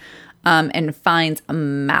electronics, and finds a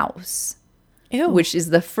mouse. Ew. Which is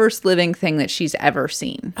the first living thing that she's ever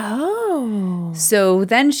seen. Oh. So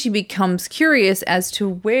then she becomes curious as to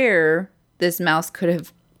where this mouse could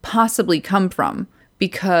have possibly come from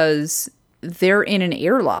because they're in an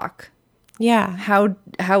airlock. Yeah. How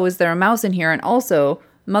is there a mouse in here? And also,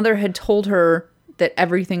 Mother had told her that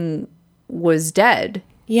everything was dead.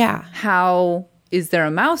 Yeah. How is there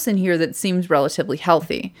a mouse in here that seems relatively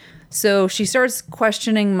healthy? So she starts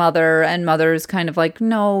questioning Mother, and Mother is kind of like,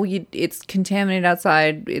 no, it's contaminated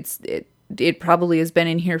outside. It probably has been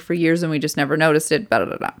in here for years and we just never noticed it. Blah,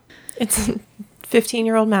 blah, blah. It's a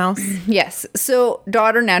 15-year-old mouse. Yes. So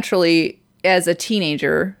daughter naturally, as a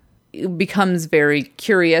teenager, becomes very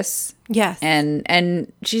curious. Yes.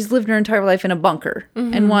 And she's lived her entire life in a bunker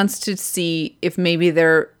and wants to see if maybe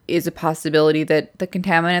there is a possibility that the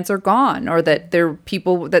contaminants are gone or that there are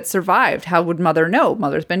people that survived. How would Mother know?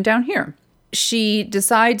 Mother's been down here. She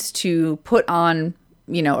decides to put on,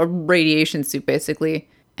 a radiation suit basically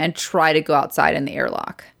and try to go outside in the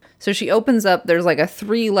airlock. So she opens up, there's like a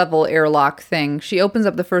 3-level airlock thing. She opens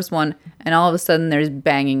up the first one and all of a sudden there's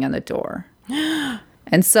banging on the door.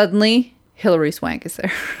 And suddenly Hilary Swank is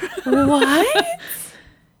there. What?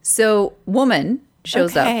 So woman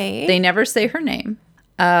shows up. They never say her name.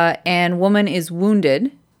 And woman is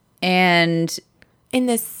wounded and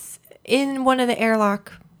in one of the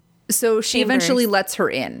airlock. So she chambers. eventually lets her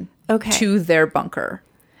in Okay. to their bunker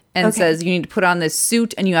and says, you need to put on this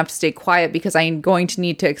suit and you have to stay quiet because I'm going to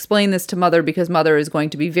need to explain this to Mother because Mother is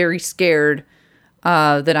going to be very scared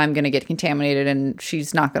that I'm going to get contaminated and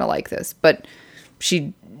she's not going to like this. But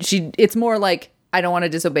she it's more like, I don't want to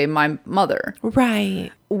disobey my mother.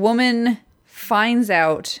 Right. Woman finds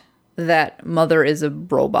out that Mother is a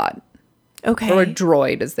robot. Okay. Or a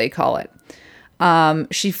droid, as they call it.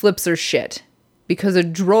 She flips her shit because a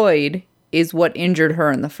droid is what injured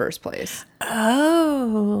her in the first place.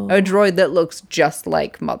 Oh. A droid that looks just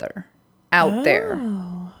like Mother. out there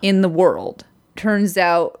in the world. Turns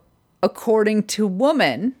out, according to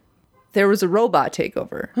woman, there was a robot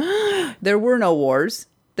takeover. There were no wars.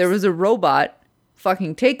 There was a robot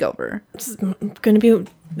fucking takeover. It's going to be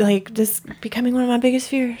like this becoming one of my biggest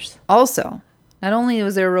fears. Also, not only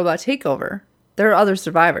was there a robot takeover, there are other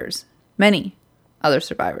survivors. Many other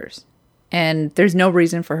survivors. And there's no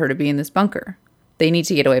reason for her to be in this bunker. They need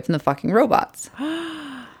to get away from the fucking robots.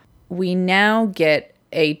 We now get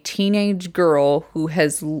a teenage girl who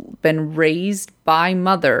has been raised by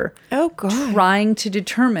mother. Oh, God. Trying to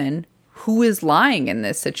determine who is lying in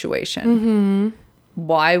this situation. Mm-hmm.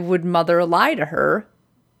 Why would mother lie to her?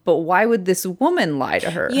 But why would this woman lie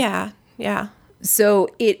to her? Yeah. So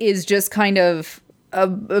it is just kind of a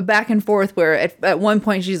back and forth where at one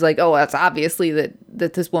point she's like, oh, that's obviously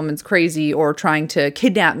that this woman's crazy or trying to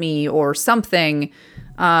kidnap me or something.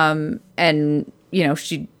 And, you know,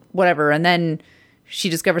 she, whatever. And then she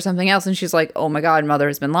discovers something else and she's like, oh my God, mother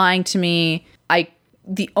has been lying to me.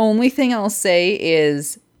 The only thing I'll say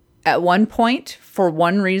is at one point, for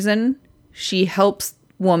one reason, she helps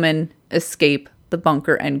woman escape the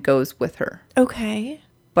bunker and goes with her. Okay.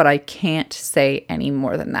 But I can't say any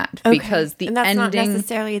more than that because the ending... And that's not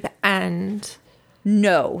necessarily the end.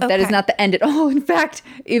 No, that is not the end at all. In fact,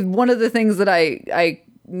 one of the things that I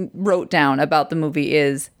wrote down about the movie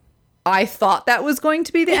is I thought that was going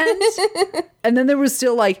to be the end. And then there was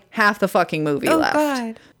still like half the fucking movie left.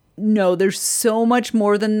 God. No, there's so much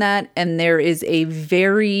more than that. And there is a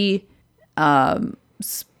very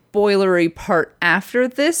spoilery part after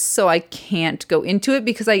this. So I can't go into it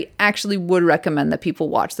because I actually would recommend that people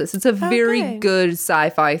watch this. It's a very good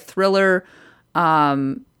sci-fi thriller.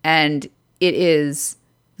 And it is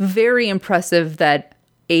very impressive that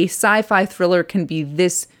a sci-fi thriller can be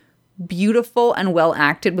this beautiful and well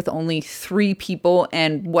acted with only 3 people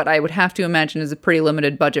and what I would have to imagine is a pretty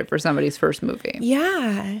limited budget for somebody's first movie.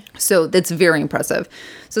 Yeah. So that's very impressive.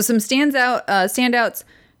 So some standouts,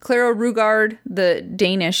 Clara Rugard, the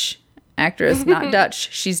Danish actress, not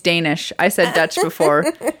Dutch. She's Danish. I said Dutch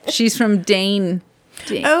before. She's from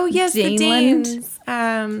oh, yes, the Danes.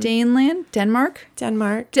 Daneland?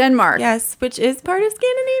 Denmark. Yes, which is part of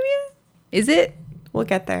Scandinavia. Is it? We'll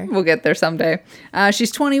get there. We'll get there someday.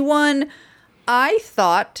 She's 21. I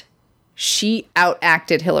thought she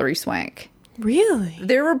outacted Hilary Swank. Really?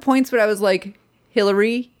 There were points where I was like,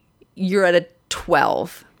 Hilary, you're at a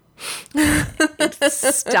 12.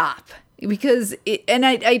 Stop. Because,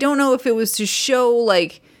 I don't know if it was to show,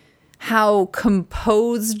 like, how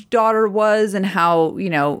composed daughter was and how, you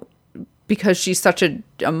know, because she's such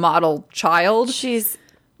a model child.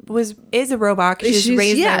 Is a robot. She's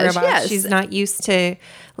raised by a robot. Yes. She's not used to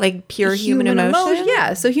like pure human emotion.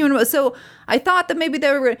 Yeah, so human emotion. So I thought that maybe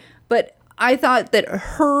they were, but I thought that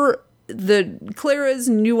Clara's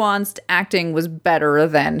nuanced acting was better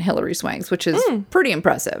than Hilary Swank's, which is pretty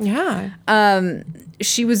impressive. Yeah.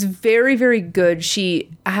 She was very, very good. She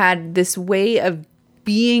had this way of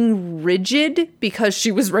being rigid because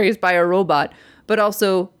she was raised by a robot, but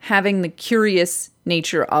also having the curious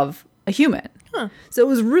nature of a human. Huh. So it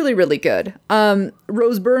was really, really good.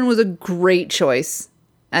 Rose Byrne was a great choice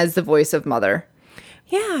as the voice of Mother.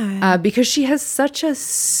 Yeah. Because she has such a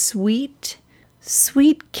sweet,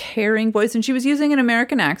 caring voice. And she was using an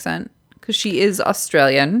American accent because she is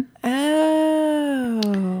Australian. Oh.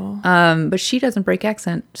 But she doesn't break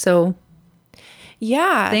accent. So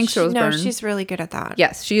yeah. Thanks, Rose Byrne. No, she's really good at that.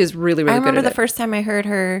 Yes, she is really, really good at it. I remember the first time I heard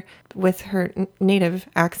her with her native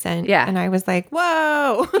accent. Yeah. And I was like,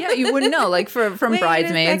 whoa. Yeah, you wouldn't know, like from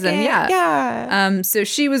Bridesmaids. And yeah. Yeah. So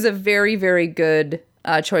she was a very, very good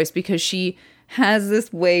choice because she has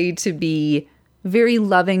this way to be very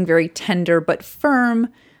loving, very tender, but firm.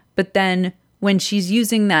 But then when she's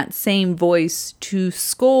using that same voice to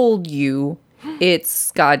scold you,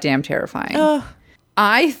 it's goddamn terrifying. Ugh.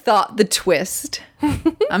 I thought the twist,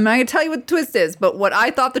 I'm not going to tell you what the twist is, but what I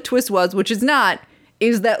thought the twist was, which is not,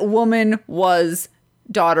 is that woman was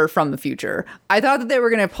daughter from the future. I thought that they were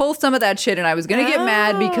going to pull some of that shit and I was going to get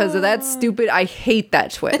mad because of that stupid, I hate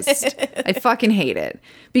that twist. I fucking hate it.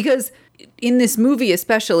 Because in this movie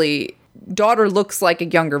especially, daughter looks like a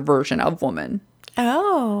younger version of woman.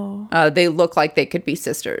 Oh. They look like they could be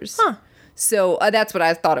sisters. Huh. So that's what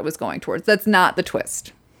I thought it was going towards. That's not the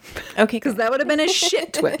twist. Okay. Because that would have been a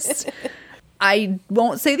shit twist. I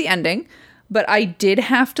won't say the ending, but I did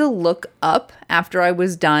have to look up after I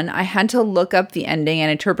was done. I had to look up the ending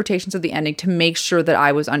and interpretations of the ending to make sure that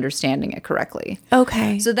I was understanding it correctly.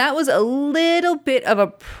 Okay. So that was a little bit of a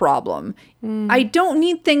problem. I don't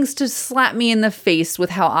need things to slap me in the face with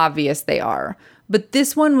how obvious they are. But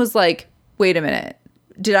this one was like, wait a minute.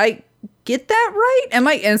 Did I get that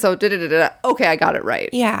right? And so, okay, I got it right.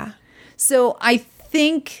 Yeah. So I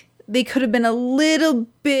think they could have been a little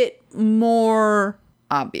bit more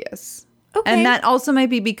obvious. Okay. And that also might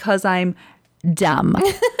be because I'm dumb.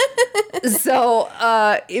 So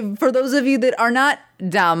for those of you that are not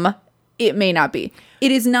dumb, it may not be.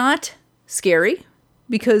 It is not scary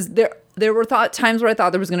because there were times where I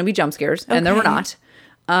thought there was going to be jump scares, and there were not.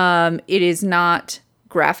 It is not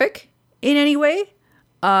graphic in any way.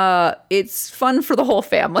 It's fun for the whole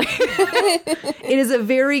family. It is a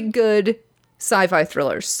very good sci-fi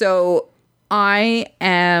thriller. So I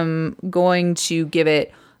am going to give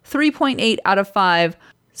it 3.8 out of 5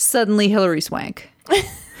 suddenly Hilary Swank.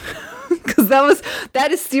 Because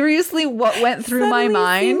that is seriously what went through my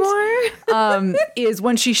mind. Is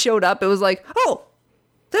when she showed up, it was like, oh,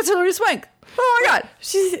 that's Hilary Swank. Oh my God.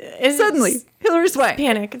 Suddenly Hilary Swank.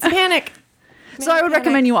 It's panic. So I would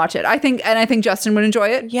recommend you watch it. I think Justin would enjoy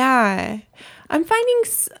it. Yeah. I'm finding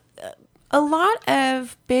a lot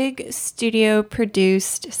of big studio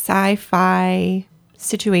produced sci-fi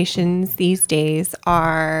situations these days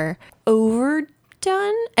are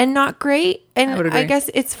overdone and not great. And I guess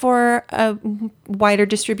it's for a wider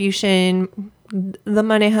distribution, the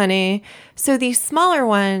money honey. So these smaller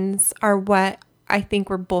ones are what I think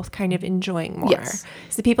we're both kind of enjoying more. Yes.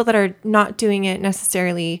 It's the people that are not doing it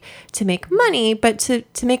necessarily to make money, but to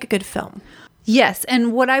make a good film. Yes.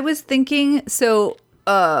 And what I was thinking, so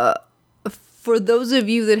for those of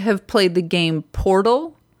you that have played the game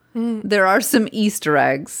Portal, there are some Easter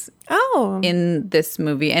eggs in this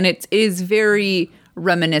movie, and it is very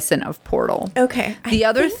reminiscent of Portal. Okay. The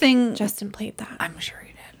other thing... Justin played that. I'm sure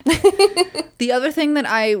he did. The other thing that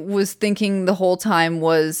I was thinking the whole time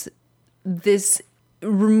was this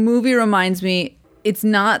movie reminds me... It's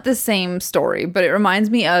not the same story, but it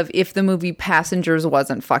reminds me of if the movie Passengers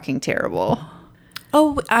wasn't fucking terrible.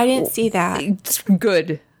 Oh, I didn't see that. It's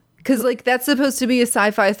good. Because, like, that's supposed to be a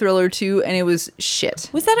sci-fi thriller, too, and it was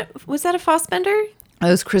shit. Was that a Fassbender? It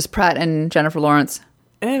was Chris Pratt and Jennifer Lawrence.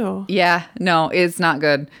 Oh. Yeah, no, it's not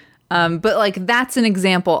good. But, like, that's an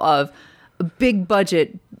example of a big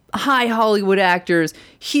budget, high Hollywood actors,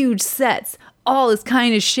 huge sets, all this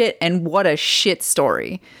kind of shit, and what a shit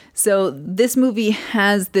story. So this movie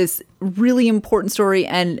has this really important story,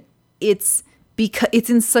 and it's because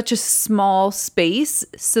it's in such a small space,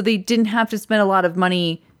 so they didn't have to spend a lot of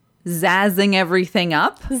money zazzing everything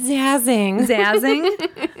up. Zazzing.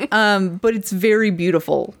 But it's very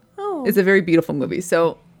beautiful. Oh. It's a very beautiful movie.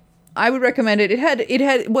 So I would recommend it.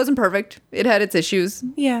 It wasn't perfect. It had its issues.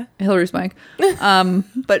 Yeah. Hilary Swank.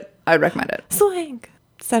 But I'd recommend it. Swank.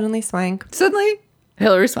 Suddenly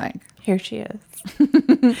Hilary Swank. Here she is.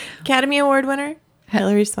 Academy Award winner,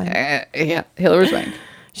 Hilary Swank. Yeah, Hilary Swank.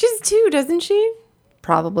 She's 2, doesn't she?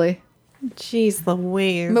 Probably. Jeez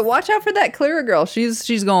Louise. But watch out for that Clara girl.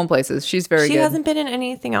 She's going places. She's very good. She hasn't been in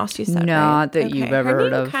anything else you said, Not that you've ever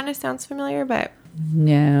heard of. Kind of sounds familiar, but...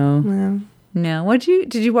 No.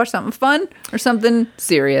 Did you watch something fun or something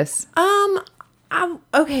serious?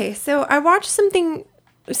 Okay, so I watched something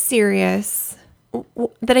serious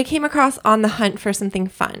that I came across on the hunt for something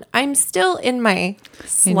fun. I'm still in my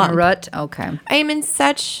slump. In a rut? Okay. I am in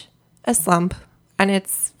such a slump, and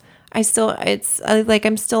I'm still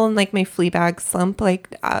in like my Fleabag slump.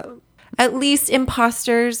 Like, at least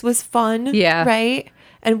Imposters was fun. Yeah. Right?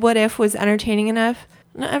 And What If was entertaining enough.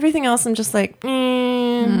 Everything else, I'm just like,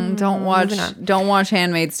 don't watch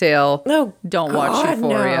Handmaid's Tale. No. Don't watch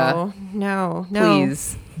Euphoria. No.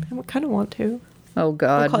 Please. I kind of want to. Oh,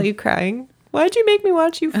 God. I'll call you crying. Why'd you make me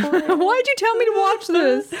watch Euphoria? Why'd you tell me to watch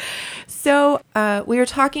this? So we were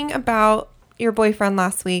talking about your boyfriend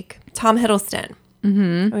last week, Tom Hiddleston.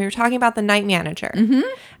 Mm-hmm. We were talking about The Night Manager. Mm-hmm.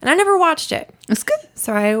 And I never watched it. It's good.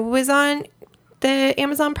 So I was on the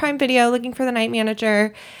Amazon Prime Video looking for The Night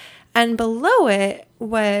Manager. And below it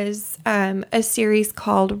was a series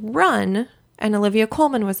called Run. And Olivia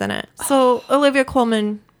Coleman was in it. So Olivia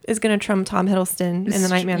Coleman is going to trump Tom Hiddleston in The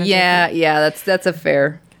Night Manager. Yeah, that's a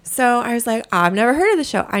fair... So I was like, I've never heard of the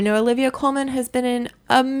show. I know Olivia Coleman has been in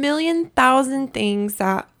 1,000,000 things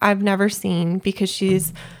that I've never seen because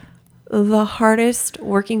she's the hardest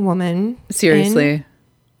working woman. Seriously. In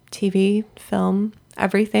TV, film,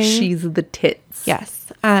 everything. She's the tits.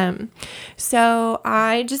 Yes. So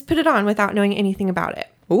I just put it on without knowing anything about it.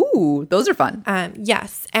 Ooh, those are fun.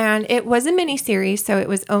 Yes. And it was a miniseries, so it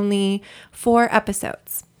was only 4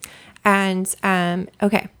 episodes. And,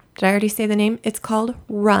 okay. Did I already say the name? It's called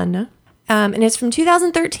Run. And it's from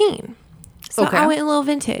 2013. So I went a little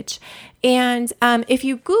vintage. And if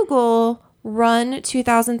you Google Run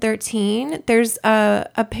 2013, there's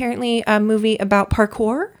apparently a movie about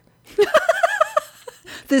parkour.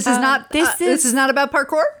 This is not. This is not about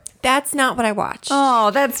parkour. That's not what I watched.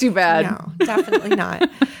 Oh, that's too bad. No, definitely not.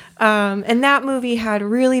 And that movie had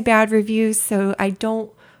really bad reviews, so I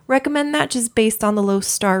don't recommend that just based on the low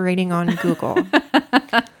star rating on Google.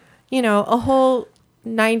 A whole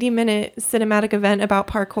 90-minute cinematic event about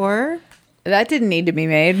parkour. That didn't need to be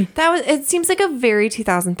made. It seems like a very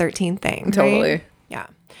 2013 thing. Totally. Right? Yeah.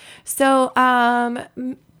 So,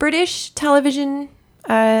 British television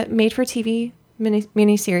made for TV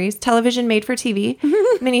miniseries, television made for TV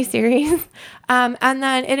miniseries. And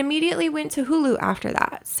then it immediately went to Hulu after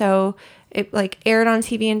that. So it aired on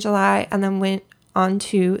TV in July and then went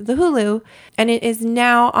onto the Hulu, and it is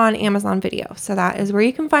now on Amazon Video. So that is where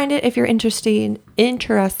you can find it if you're interested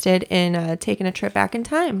in taking a trip back in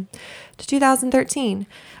time to 2013.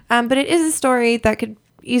 But it is a story that could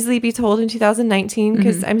easily be told in 2019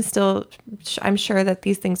 because I'm sure that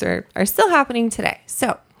these things are still happening today.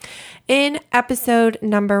 So in episode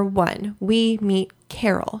number 1, we meet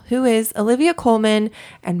Carol, who is Olivia Coleman,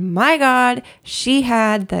 and my God, she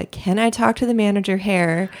had the "Can I talk to the manager"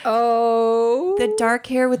 hair. Oh. The dark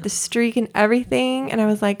hair with the streak and everything. And I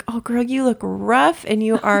was like, oh, girl, you look rough and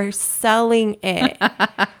you are selling it.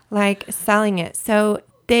 Selling it. So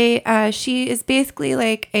she is basically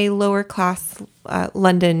like a lower class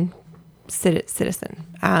London citizen.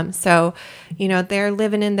 So, they're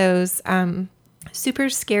living in those super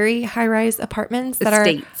scary high-rise apartments that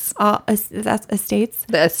estates. That's estates?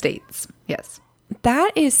 The estates, yes.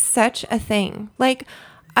 That is such a thing.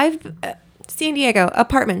 San Diego,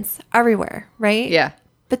 apartments everywhere, right? Yeah.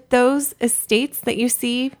 But those estates that you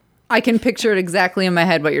see, I can picture it exactly in my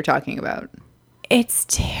head what you're talking about. It's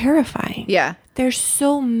terrifying. Yeah. There's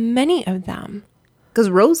so many of them. Because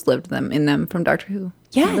Rose lived in them from Doctor Who.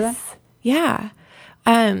 Yes. Yeah.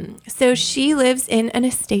 So she lives in an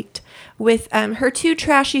estate with her 2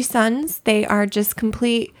 trashy sons. They are just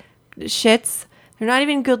complete shits. They're not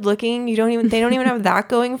even good looking. They don't even have that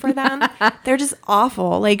going for them. They're just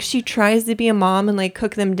awful. She tries to be a mom and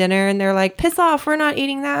cook them dinner, and they're like, piss off, we're not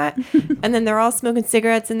eating that. And then they're all smoking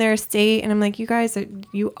cigarettes in their estate. And I'm like, you guys,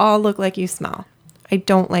 you all look like you smell. I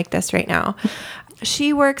don't like this right now.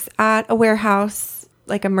 She works at a warehouse,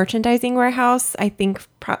 a merchandising warehouse. I think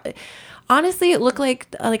honestly, it looked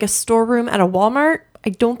like a storeroom at a Walmart.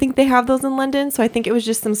 I don't think they have those in London. So I think it was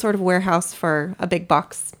just some sort of warehouse for a big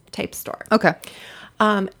box type store. Okay.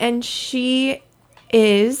 And she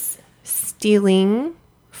is stealing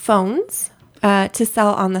phones to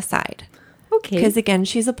sell on the side. Okay. Because again,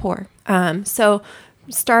 she's a poor. So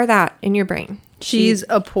star that in your brain. She's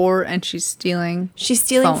a poor and she's stealing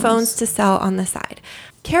phones to sell on the side.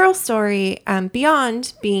 Carol's story,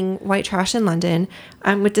 beyond being white trash in London,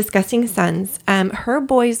 with disgusting sons, her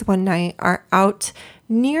boys one night are out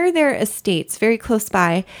near their estates, very close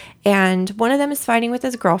by, and one of them is fighting with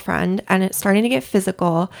his girlfriend, and it's starting to get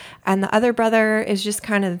physical, and the other brother is just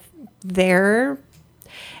kind of there,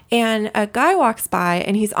 and a guy walks by,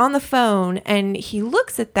 and he's on the phone, and he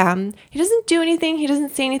looks at them. He doesn't do anything. He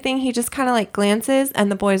doesn't say anything. He just kind of glances,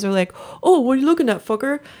 and the boys are like, oh, what are you looking at,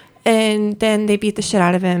 fucker? And then they beat the shit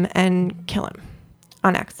out of him and kill him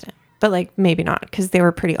on accident. But maybe not, because they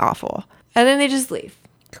were pretty awful. And then they just leave.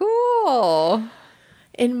 Cool.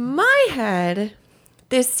 In my head,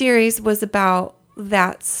 this series was about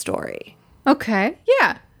that story. Okay.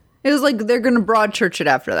 Yeah. It was they're going to broad church it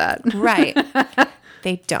after that. Right.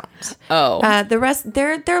 They don't. Oh. The rest,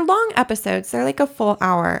 they're long episodes. They're a full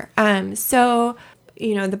hour. So...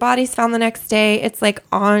 the body's found the next day. It's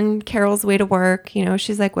on Carol's way to work.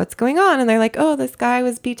 She's like, what's going on? And they're like, oh, this guy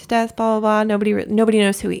was beat to death, blah, blah, blah. Nobody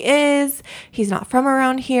knows who he is. He's not from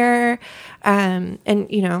around here. And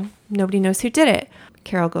nobody knows who did it.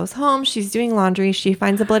 Carol goes home. She's doing laundry. She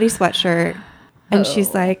finds a bloody sweatshirt. And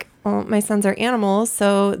she's like, well, my sons are animals,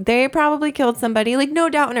 so they probably killed somebody. No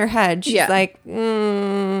doubt in her head. She's like,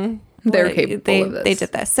 they're capable of this. They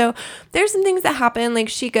did this. So there's some things that happen.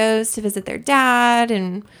 She goes to visit their dad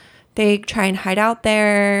and they try and hide out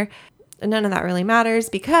there. None of that really matters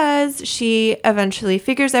because she eventually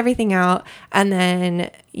figures everything out. And then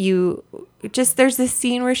there's this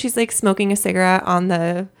scene where she's smoking a cigarette on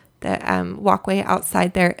the walkway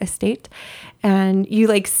outside their estate. And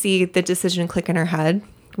you see the decision click in her head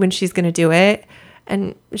when she's going to do it.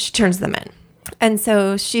 And she turns them in. And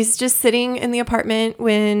so she's just sitting in the apartment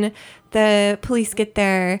when the police get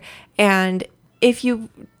there. And if you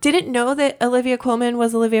didn't know that Olivia Coleman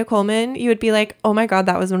was Olivia Coleman, you would be like, oh my God,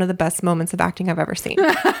 that was one of the best moments of acting I've ever seen.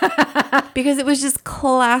 Because it was just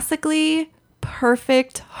classically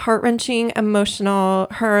perfect, heart-wrenching, emotional.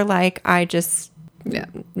 Her I just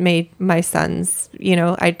made my sons,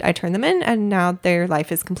 I turned them in and now their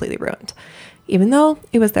life is completely ruined. even though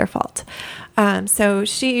it was their fault. So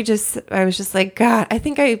I was just like, God, I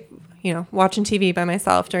think watching TV by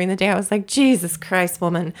myself during the day, I was like, Jesus Christ,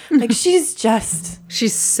 woman. Like, she's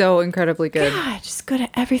so incredibly good. Yeah, just good at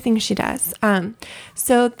everything she does.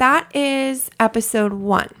 So that is episode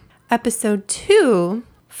 1. Episode 2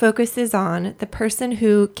 focuses on the person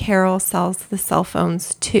who Carol sells the cell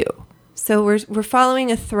phones to. So we're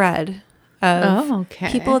following a thread of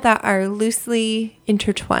people that are loosely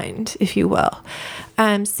intertwined, if you will.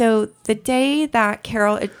 So the day that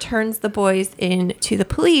Carol turns the boys in to the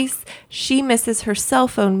police, she misses her cell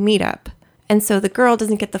phone meetup. And so the girl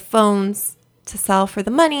doesn't get the phones to sell for the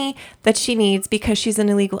money that she needs because she's an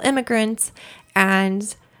illegal immigrant.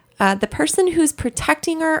 And the person who's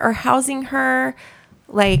protecting her or housing her,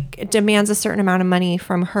 like, demands a certain amount of money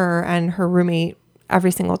from her and her roommate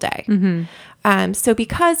every single day. Mm-hmm. So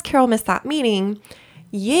because Carol missed that meeting,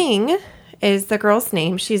 Ying is the girl's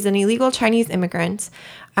name. She's an illegal Chinese immigrant.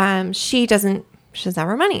 She doesn't have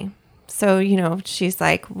her money. So, she's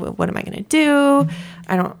like, what am I going to do?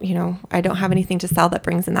 I don't have anything to sell that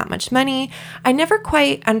brings in that much money. I never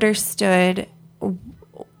quite understood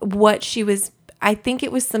what she was. I think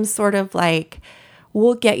it was some sort of like,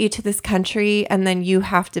 we'll get you to this country and then you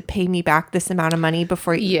have to pay me back this amount of money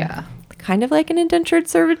before you. Yeah. Kind of like an indentured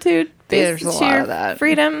servitude. There's a lot of that.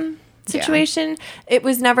 Freedom situation. Yeah. It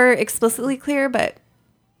was never explicitly clear, but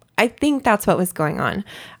I think that's what was going on.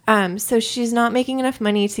 So she's not making enough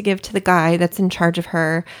money to give to the guy that's in charge of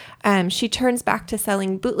her. She turns back to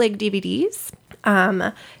selling bootleg DVDs.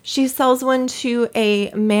 She sells one to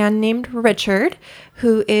a man named Richard,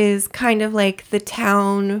 who is kind of like the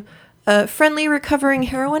town friendly recovering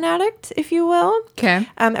heroin addict, if you will. Okay.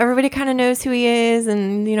 Everybody kind of knows who he is,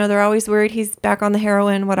 and they're always worried he's back on the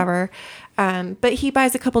heroin, whatever. But he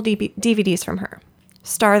buys a couple DVDs from her.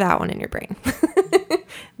 Star that one in your brain.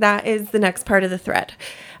 That is the next part of the thread.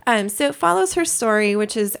 So it follows her story,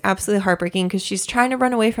 which is absolutely heartbreaking because she's trying to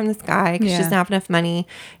run away from this guy because she doesn't have enough money.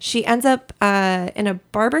 She ends up in a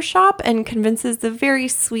barber shop and convinces the very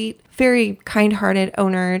sweet, very kind-hearted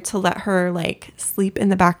owner to let her like sleep in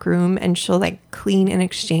the back room and she'll like clean in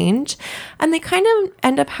exchange. And they kind of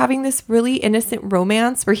end up having this really innocent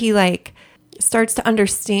romance where he like starts to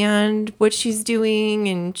understand what she's doing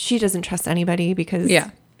and she doesn't trust anybody because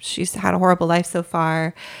she's had a horrible life so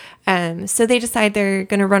far. So they decide they're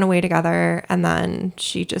going to run away together and then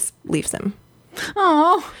she just leaves him.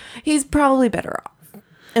 Oh, he's probably better off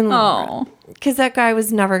in the long run because that guy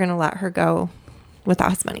was never going to let her go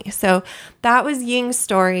without his money. So that was Ying's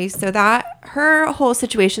story. So that her whole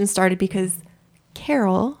situation started because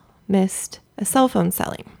Carol missed a cell phone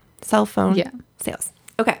sales.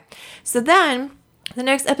 Okay. So then the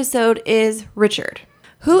next episode is Richard,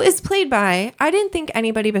 who is played by, I didn't think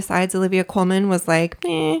anybody besides Olivia Coleman was like,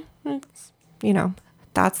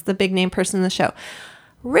 that's the big name person in the show.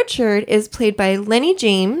 Richard is played by Lenny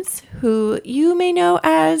James, who you may know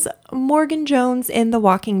as Morgan Jones in The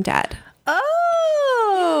Walking Dead.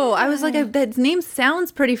 Oh, I was like, that name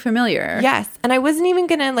sounds pretty familiar. Yes. And I wasn't even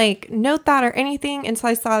going to like note that or anything until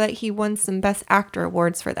I saw that he won some Best Actor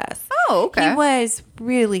awards for this. Oh, okay. He was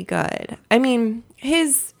really good. I mean,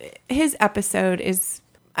 his episode is,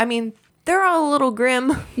 they're all a little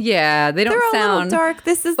grim. Yeah, they don't sound a little dark.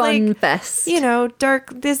 This is fun like fest.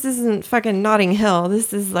 Dark. This isn't fucking Notting Hill.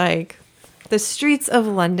 This is like the streets of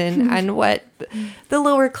London and what the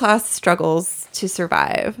lower class struggles to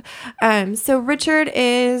survive. So Richard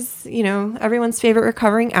is, everyone's favorite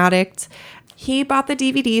recovering addict. He bought the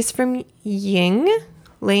DVDs from Ying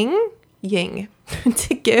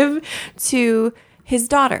to give to his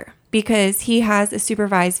daughter because he has a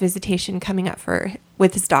supervised visitation coming up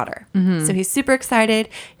with his daughter. Mm-hmm. So he's super excited.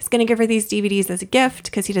 He's going to give her these DVDs as a gift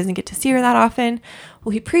because he doesn't get to see her that often.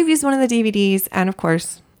 Well, he previews one of the DVDs and of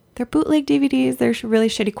course they're bootleg DVDs. They're really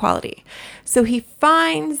shitty quality. So he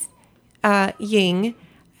finds Ying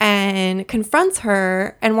and confronts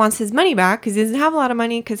her and wants his money back because he doesn't have a lot of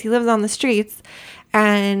money because he lives on the streets.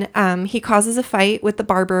 And he causes a fight with the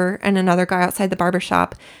barber and another guy outside the barber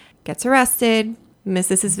shop, gets arrested,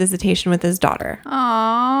 misses his visitation with his daughter.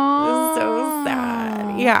 Aww. So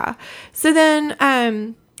sad. Yeah. So then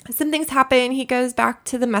some things happen. He goes back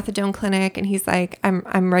to the methadone clinic and he's like,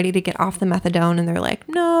 I'm ready to get off the methadone. And they're like,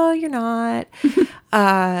 no, you're not.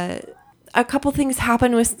 A couple things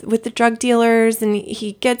happen with the drug dealers and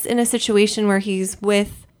he gets in a situation where he's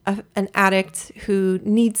with an addict who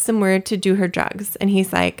needs somewhere to do her drugs. And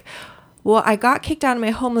he's like, well, I got kicked out of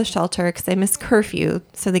my homeless shelter because I missed curfew.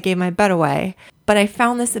 So they gave my bed away. But I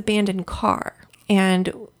found this abandoned car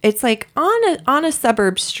and it's like on a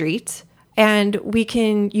suburb street and we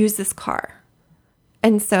can use this car.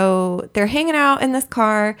 And so they're hanging out in this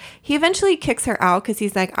car. He eventually kicks her out because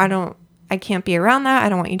he's like, I can't be around that. I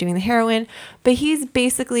don't want you doing the heroin. But he's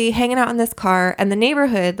basically hanging out in this car, and the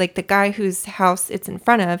neighborhood, like the guy whose house it's in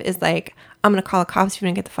front of, is like, I'm going to call the cops if you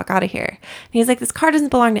don't get the fuck out of here. And he's like, this car doesn't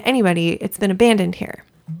belong to anybody. It's been abandoned here.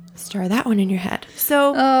 Stir that one in your head.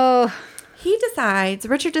 So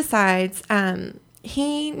Richard decides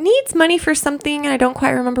he needs money for something, and I don't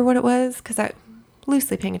quite remember what it was because I'm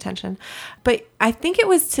loosely paying attention. But I think it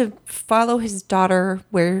was to follow his daughter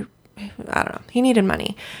where... I don't know. He needed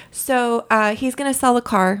money. So he's going to sell the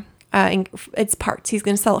car. It's parts. He's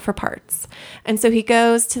going to sell it for parts. And so he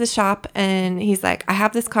goes to the shop and he's like, I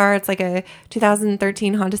have this car. It's like a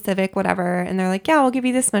 2013 Honda Civic, whatever. And they're like, yeah, we'll give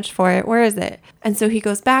you this much for it. Where is it? And so he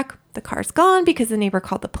goes back. The car's gone because the neighbor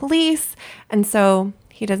called the police. And so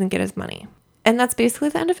he doesn't get his money. And that's basically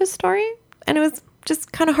the end of his story. And it was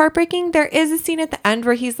just kind of heartbreaking. There is a scene at the end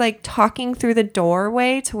where he's like talking through the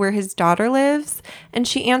doorway to where his daughter lives and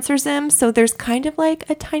she answers him. So there's kind of like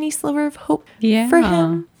a tiny sliver of hope for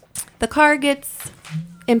him. The car gets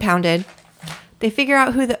impounded. They figure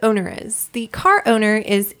out who the owner is. The car owner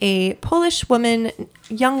is a Polish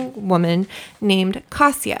young woman named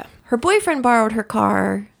Kasia. Her boyfriend borrowed her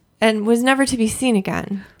car and was never to be seen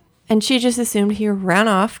again. And she just assumed he ran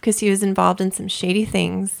off because he was involved in some shady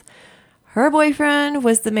things. Her boyfriend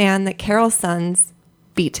was the man that Carol's sons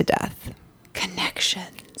beat to death.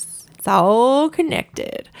 Connections. It's all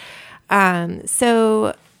connected.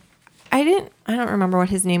 So I don't remember what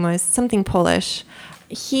his name was. Something Polish.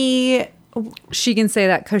 She can say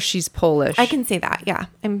that because she's Polish. I can say that. Yeah.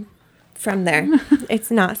 I'm from there.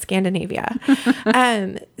 It's not Scandinavia.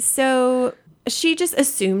 So she just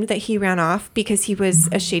assumed that he ran off because he was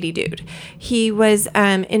a shady dude. He was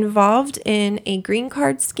involved in a green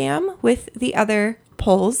card scam with the other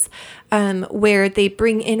Poles, where they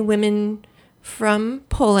bring in women from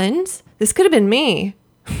Poland. This could have been me.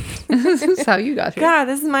 This is how you got here. God,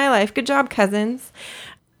 this is my life. Good job, cousins.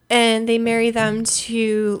 And they marry them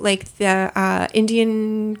to like the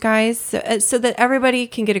Indian guys so that everybody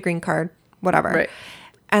can get a green card, whatever. Right.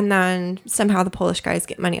 And then somehow the Polish guys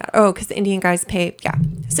get money out. Oh, because the Indian guys pay. Yeah.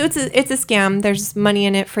 So it's a scam. There's money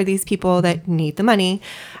in it for these people that need the money.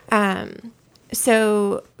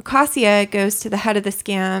 So Kasia goes to the head of the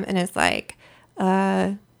scam and is like,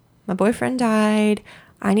 my boyfriend died.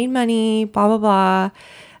 I need money, blah, blah, blah.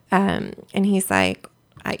 And he's like,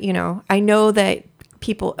 I know that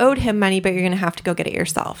people owed him money, but you're going to have to go get it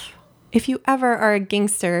yourself. If you ever are a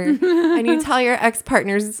gangster and you tell your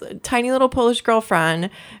ex-partner's tiny little Polish girlfriend,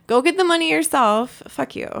 go get the money yourself,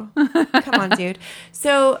 fuck you. Come on, dude.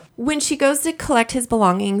 So when she goes to collect his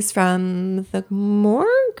belongings from the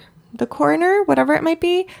morgue, the coroner, whatever it might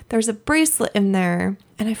be, there's a bracelet in there.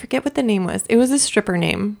 And I forget what the name was. It was a stripper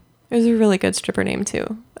name. It was a really good stripper name,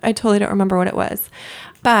 too. I totally don't remember what it was.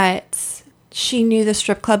 But she knew the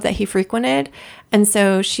strip club that he frequented. And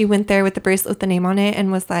so she went there with the bracelet with the name on it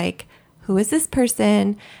and was like, who is this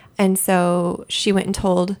person? And so she went and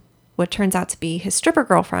told what turns out to be his stripper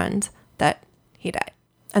girlfriend that he died.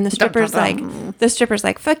 And the stripper's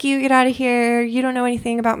like, fuck you, get out of here. You don't know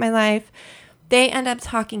anything about my life. They end up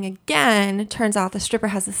talking again. Turns out the stripper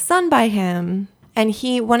has a son by him. And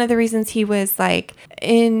one of the reasons he was like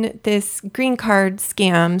in this green card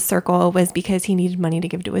scam circle was because he needed money to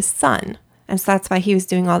give to his son. And so that's why he was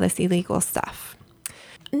doing all this illegal stuff.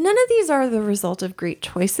 None of these are the result of great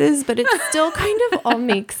choices, but it still kind of all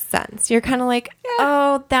makes sense. You're kind of like,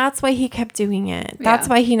 oh, that's why he kept doing it. That's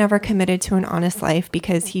why he never committed to an honest life,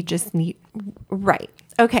 because he just right.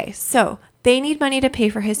 Okay, so they need money to pay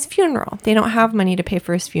for his funeral. They don't have money to pay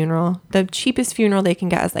for his funeral. The cheapest funeral they can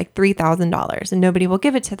get is like $3,000 and nobody will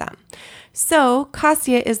give it to them. So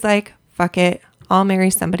Kasia is like, fuck it. I'll marry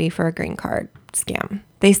somebody for a green card scam.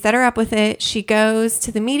 They set her up with it. She goes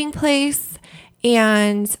to the meeting place.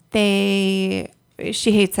 And she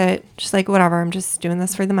hates it. She's like, whatever, I'm just doing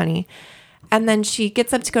this for the money. And then she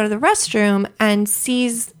gets up to go to the restroom and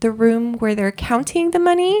sees the room where they're counting the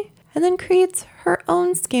money, and then creates her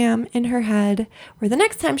own scam in her head, where the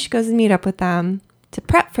next time she goes and meet up with them to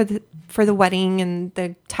prep for the wedding and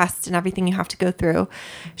the test and everything you have to go through,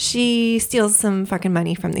 she steals some fucking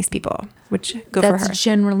money from these people, which go for her. That's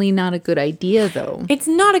generally not a good idea, though. It's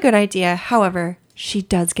not a good idea. However, she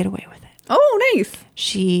does get away with it. Oh, nice.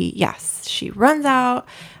 She runs out.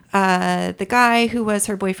 The guy who was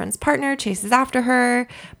her boyfriend's partner chases after her,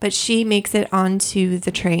 but she makes it onto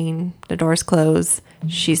the train. The doors close.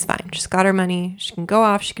 She's fine. She's got her money. She can go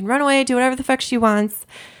off. She can run away, do whatever the fuck she wants.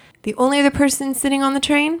 The only other person sitting on the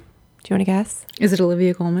train, do you want to guess? Is it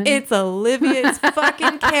Olivia Coleman? It's Olivia. It's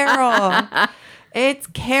fucking Carol. It's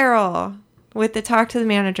Carol. with the talk to the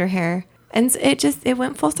manager hair. And it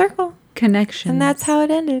went full circle. Connection. And that's how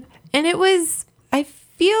it ended. And I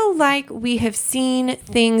feel like we have seen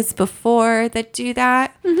things before that do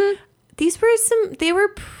that. Mm-hmm. They were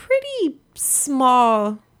pretty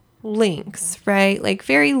small links, right? Like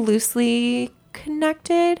very loosely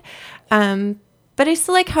connected. But I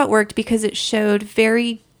still like how it worked because it showed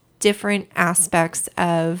very different aspects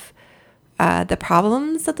of the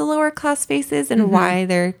problems that the lower class faces and why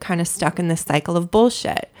they're kind of stuck in this cycle of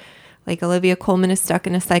bullshit. Like Olivia Coleman is stuck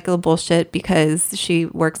in a cycle of bullshit because she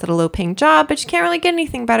works at a low-paying job, but she can't really get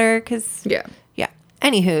anything better because... Yeah.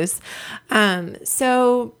 Anywho's.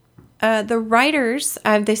 So the writers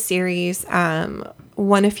of this series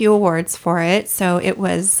won a few awards for it. So it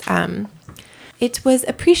was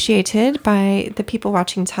appreciated by the people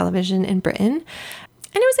watching television in Britain.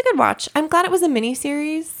 And it was a good watch. I'm glad it was a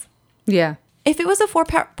mini-series. Yeah. If it was a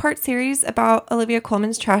 4-part series about Olivia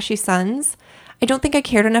Coleman's trashy sons... I don't think I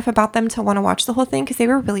cared enough about them to want to watch the whole thing because they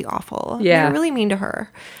were really awful. Yeah. They were really mean to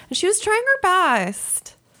her. And she was trying her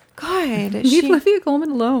best. God. Leave Olivia Coleman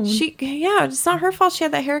alone. It's not her fault she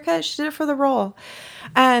had that haircut. She did it for the role.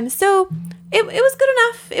 So it was good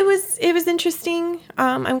enough. It was interesting.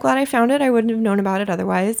 I'm glad I found it. I wouldn't have known about it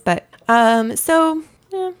otherwise. But a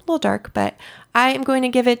little dark. But I am going to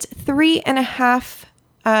give it 3.5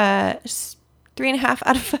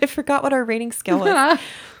 out of 5. I forgot what our rating scale was.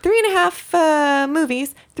 3.5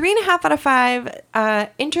 movies. 3.5 out of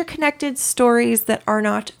 5 interconnected stories that are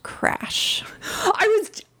not Crash.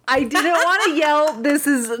 I didn't want to yell.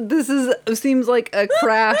 This seems like a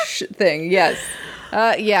Crash thing. Yes.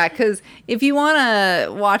 Yeah, because if you want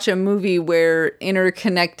to watch a movie where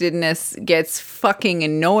interconnectedness gets fucking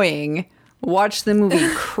annoying, watch the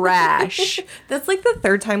movie Crash. That's like the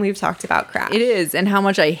 3rd time we've talked about Crash. It is, and how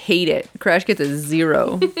much I hate it. Crash gets a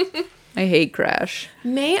 0. I hate Crash.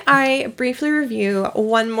 May I briefly review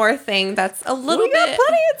one more thing that's a little bit... We got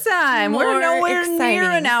plenty of time. We're nowhere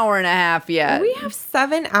near an hour and a half yet. We have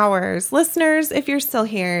 7 hours. Listeners, if you're still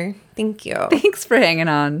here, thank you. Thanks for hanging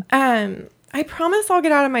on. I promise I'll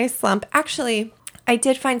get out of my slump. Actually, I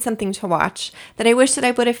did find something to watch that I wish that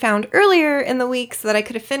I would have found earlier in the week so that I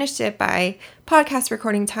could have finished it by podcast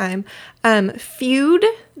recording time. Feud.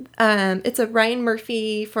 It's a Ryan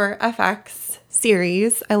Murphy for FX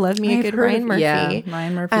series. I love me a good Ryan Murphy. Yeah,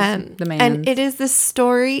 Ryan Murphy's the man. And it is the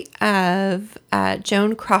story of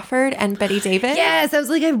Joan Crawford and Betty Davis. Yes, I was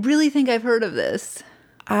like, I really think I've heard of this.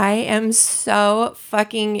 I am so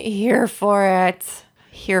fucking here for it.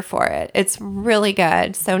 It's really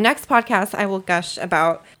good. So next podcast, I will gush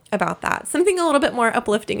about that. Something a little bit more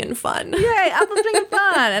uplifting and fun. Yay, uplifting and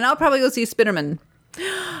fun. And I'll probably go see Spiderman.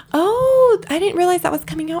 Oh, I didn't realize that was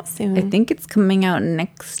coming out soon. I think it's coming out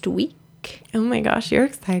next week. Oh my gosh, you're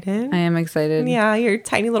excited. I am excited. Yeah, your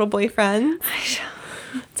tiny little boyfriend.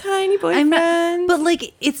 Tiny boyfriend. But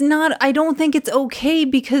like, it's not, I don't think it's okay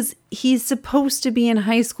because he's supposed to be in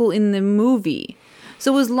high school in the movie.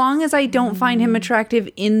 So as long as I don't find him attractive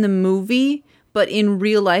in the movie, but in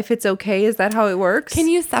real life it's okay, is that how it works? Can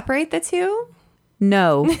you separate the two?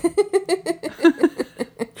 No.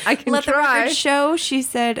 I can Let try. the record show, she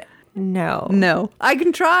said no. No. I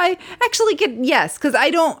can try. Actually, yes,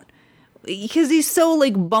 because he's so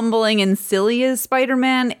like bumbling and silly as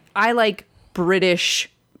Spider-Man. I like British.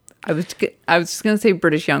 I was just going to say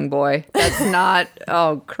British young boy. That's not,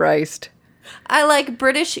 oh Christ. I like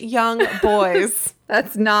British young boys.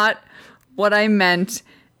 That's not what I meant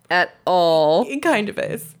at all. It kind of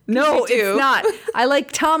is. No, it's not. I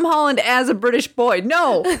like Tom Holland as a British boy.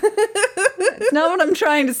 No. That's not what I'm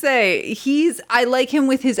trying to say. I like him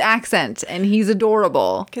with his accent and he's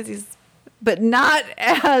adorable. But not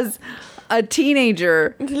as a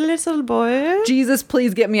teenager. Little boy. Jesus,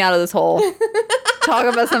 please get me out of this hole. Talk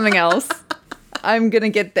about something else. I'm going to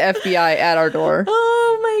get the FBI at our door.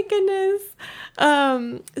 Oh my goodness.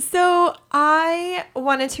 So I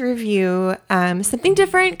wanted to review something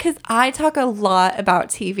different because I talk a lot about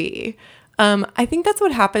TV. I think that's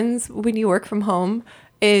what happens when you work from home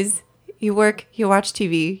is you work, you watch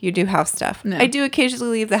TV, you do house stuff. No. I do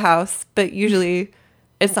occasionally leave the house, but usually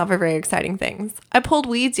it's not for very exciting things. I pulled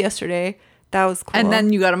weeds yesterday. That was cool. And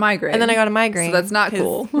then you got a migraine. And then I got a migraine. So that's not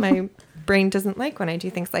cool. My brain doesn't like when I do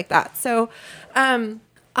things like that. So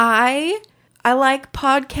I like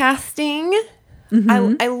podcasting.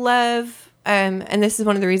 Mm-hmm. I love, and this is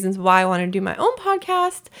one of the reasons why I want to do my own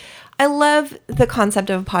podcast. I love the concept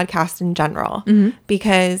of a podcast in general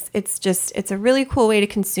because it's a really cool way to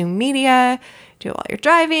consume media. Do it while you're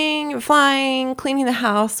driving, you're flying, cleaning the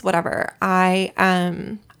house, whatever. I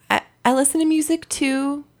listen to music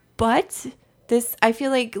too, but I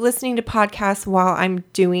feel like listening to podcasts while I'm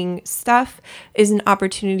doing stuff is an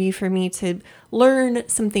opportunity for me to learn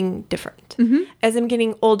something different. As I'm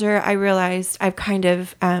getting older, I realized I've kind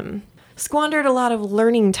of squandered a lot of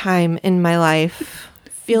learning time in my life,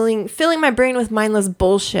 filling my brain with mindless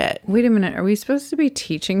bullshit. Wait a minute. Are we supposed to be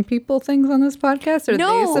teaching people things on this podcast? Are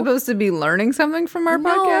they supposed to be learning something from our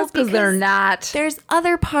podcast? Because they're not. There's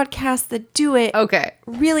other podcasts that do it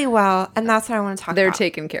really well, and that's what I want to talk about. They're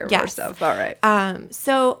taking care of our stuff. All right.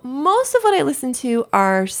 So most of what I listen to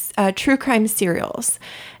are true crime serials,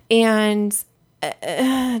 and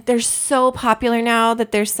they're so popular now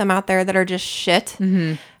that there's some out there that are just shit.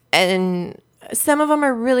 And some of them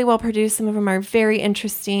are really well produced. Some of them are very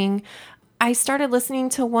interesting. I started listening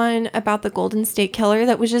to one about the Golden State Killer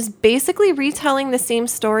that was just basically retelling the same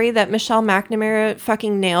story that Michelle McNamara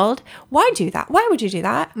fucking nailed. Why do that? Why would you do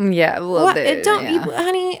that? Yeah, well,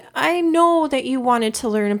 honey, I know that you wanted to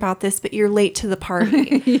learn about this, but you're late to the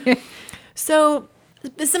party. So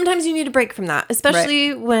sometimes you need a break from that,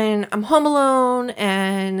 especially when I'm home alone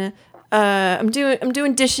and I'm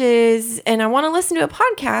doing dishes and I want to listen to a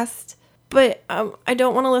podcast. But I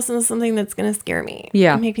don't want to listen to something that's going to scare me.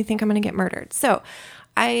 Yeah. And make me think I'm going to get murdered. So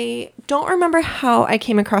I don't remember how I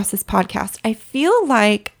came across this podcast. I feel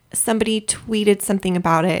like somebody tweeted something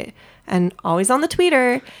about it. And always on the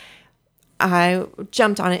tweeter, I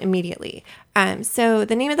jumped on it immediately. So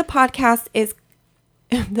the name of the podcast is...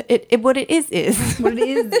 What it is.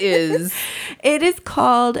 It is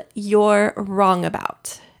called You're Wrong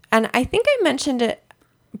About. And I think I mentioned it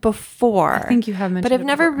before. I think you have mentioned it, but I've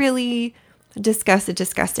never really discussed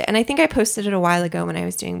it. And I think I posted it a while ago when I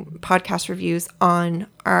was doing podcast reviews on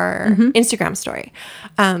our Instagram story.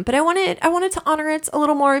 But I wanted to honor it a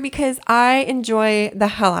little more because I enjoy the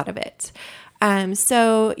hell out of it.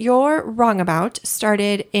 So You're Wrong About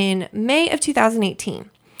started in May of 2018.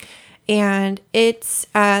 And it's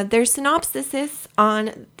their synopsis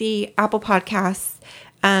on the Apple Podcasts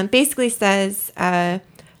basically says...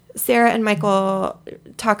 Sarah and Michael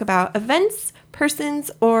talk about events,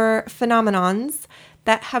 persons, or phenomenons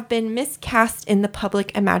that have been miscast in the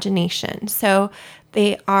public imagination. So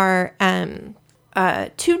they are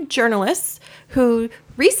two journalists who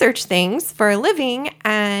research things for a living,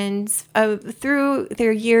 and through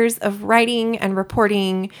their years of writing and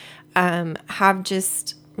reporting, have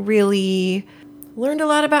just really learned a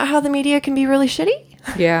lot about how the media can be really shitty.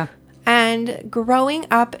 Yeah. And growing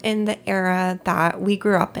up in the era that we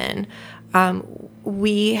grew up in,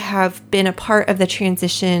 we have been a part of the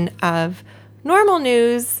transition of normal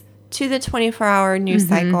news to the 24-hour news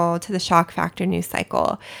cycle, to the shock factor news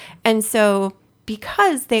cycle. And so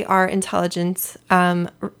because they are intelligent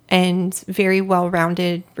and very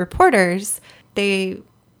well-rounded reporters, they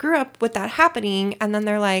grew up with that happening. And then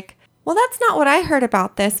they're like, well, that's not what I heard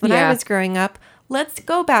about this when I was growing up. Let's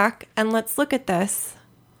go back and let's look at this.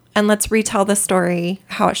 And let's retell the story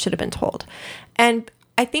how it should have been told. And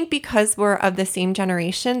I think because we're of the same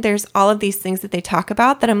generation, there's all of these things that they talk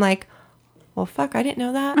about that I'm like, well, fuck, I didn't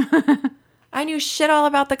know that. I knew shit all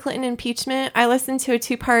about the Clinton impeachment. I listened to a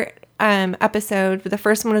 2-part episode. The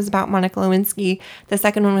first one was about Monica Lewinsky. The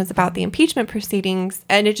second one was about the impeachment proceedings.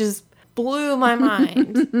 And it just blew my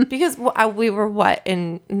mind. Because we were,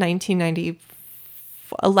 in 1990,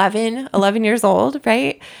 11 years old,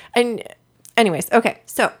 right? And anyways, okay,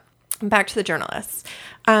 so back to the journalists.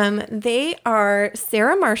 They are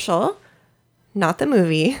Sarah Marshall, not the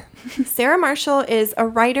movie. Sarah Marshall is a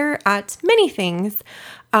writer at many things.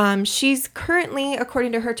 She's currently,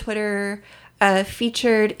 according to her Twitter,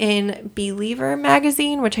 featured in Believer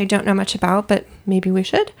magazine, which I don't know much about, but maybe we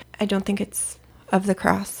should. I don't think it's of the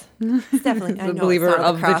cross. It's definitely the Believer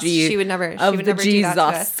of the cross. She would never do that to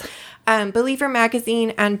us. Believer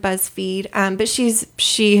magazine and BuzzFeed, but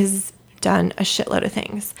she has done a shitload of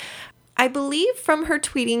things. I believe from her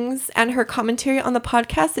tweetings and her commentary on the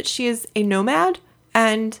podcast that she is a nomad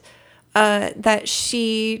and that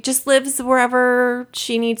she just lives wherever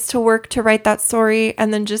she needs to work to write that story,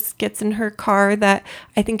 and then just gets in her car that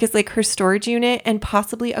I think is like her storage unit and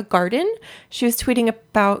possibly a garden. She was tweeting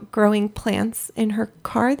about growing plants in her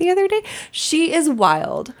car the other day. She is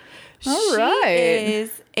wild. She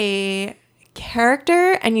is a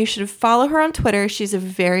character, and you should follow her on Twitter. She's a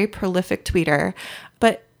very prolific tweeter,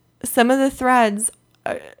 but some of the threads,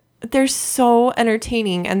 they're so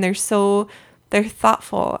entertaining, and they're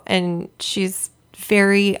thoughtful, and she's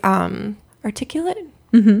very articulate,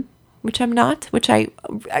 which I'm not, which I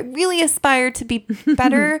really aspire to be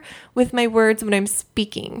better with my words when I'm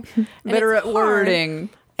speaking. Better at wording.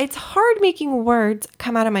 It's hard making words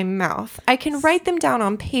come out of my mouth. I can write them down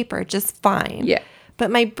on paper just fine. Yeah. but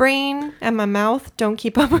my brain and my mouth don't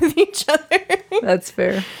keep up with each other. That's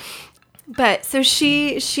fair. But so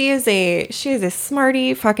she is a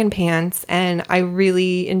smarty fucking pants, and I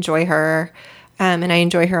really enjoy her, and I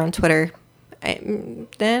enjoy her on Twitter.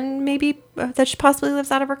 Then maybe that she possibly lives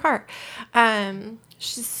out of her car.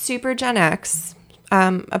 She's super Gen X,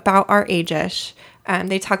 about our age-ish.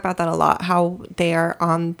 They talk about that a lot, how they are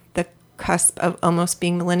on the cusp of almost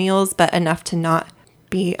being millennials, but enough to not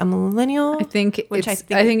be a millennial. I think it's like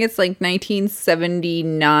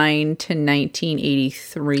 1979 to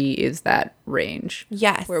 1983 is that range.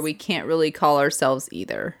 Yes. Where we can't really call ourselves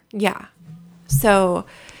either. Yeah. So,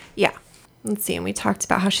 yeah. Let's see. And we talked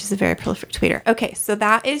about how she's a very prolific tweeter. Okay. So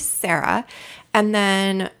that is Sarah. And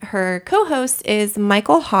then her co-host is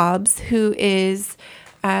Michael Hobbs, who is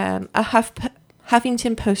a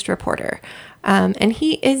Huffington Post reporter. And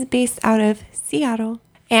he is based out of Seattle.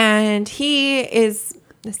 And he is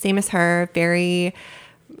the same as her, very,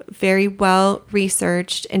 very well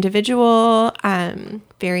researched individual,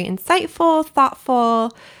 very insightful,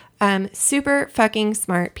 thoughtful, super fucking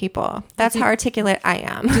smart people. That's how articulate I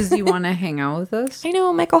am. Does he want to hang out with us? I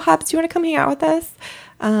know, Michael Hobbs, do you want to come hang out with us?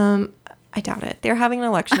 I doubt it. They're having an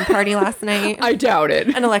election party last night. I doubt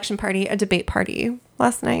it. An election party, a debate party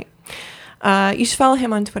last night. You should follow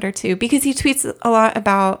him on Twitter too, because he tweets a lot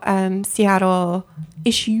about Seattle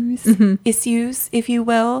issues, if you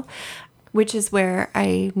will, which is where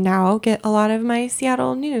I now get a lot of my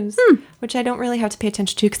Seattle news, which I don't really have to pay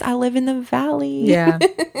attention to because I live in the valley. Yeah.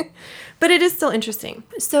 But it is still interesting.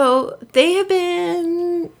 So they have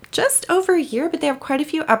been just over a year, but they have quite a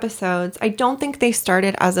few episodes. I don't think they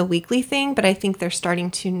started as a weekly thing, but I think they're starting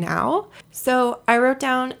to now. So I wrote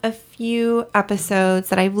down a few episodes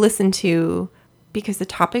that I've listened to because the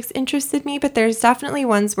topics interested me, but there's definitely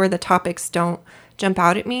ones where the topics don't jump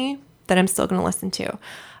out at me that I'm still going to listen to.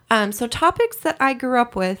 So topics that I grew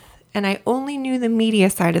up with, and I only knew the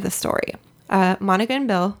media side of the story. Monica and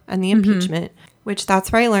Bill and the impeachment, which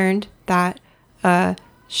that's where I learned that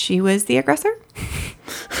she was the aggressor.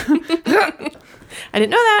 I didn't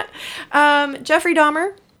know that. Jeffrey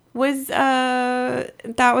Dahmer was,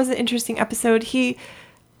 that was an interesting episode. He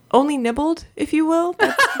only nibbled, if you will.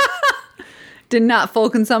 Did not full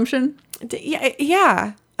consumption?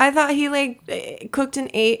 Yeah. I thought he like cooked and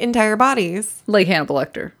ate entire bodies. Like Hannibal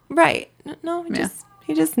Lecter. Right. No,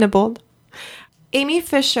 he just nibbled. Amy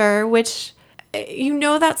Fisher, which you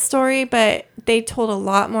know that story, but they told a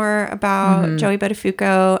lot more about Joey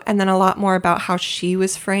Buttafuoco and then a lot more about how she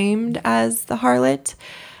was framed as the harlot.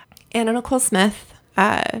 Anna Nicole Smith,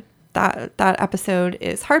 that episode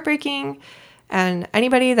is heartbreaking, and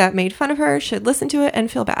anybody that made fun of her should listen to it and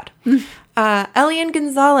feel bad. Elian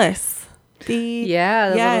Gonzalez. The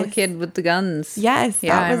little kid with the guns. Yes,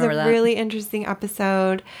 that was a really interesting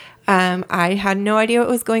episode. I had no idea what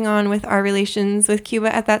was going on with our relations with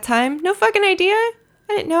Cuba at that time. No fucking idea. I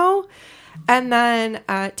didn't know. And then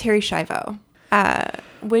Terry Schiavo,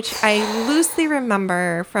 which I loosely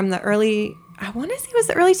remember from the early, I want to say it was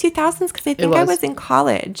the early 2000s because I think I was in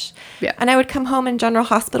college. Yeah. And I would come home and General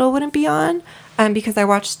Hospital wouldn't be on because I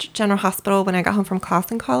watched General Hospital when I got home from class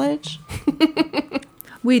in college.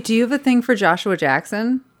 Wait, do you have a thing for Joshua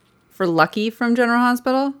Jackson? For Lucky from General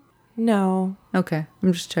Hospital? No. Okay,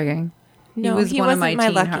 I'm just checking. No, he wasn't my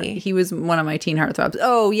Lucky. He was one of my teen heartthrobs.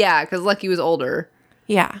 Oh, yeah, because Lucky was older.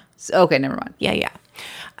 Yeah. So, okay, never mind. Yeah.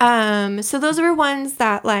 So those were ones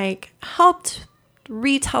that like helped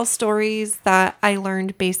retell stories that I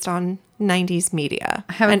learned based on 90s media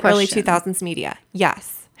and early 2000s media.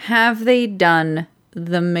 Yes. Have they done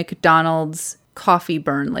the McDonald's coffee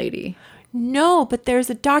burn lady? No, but there's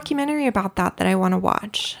a documentary about that I want to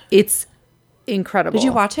watch. It's incredible. Did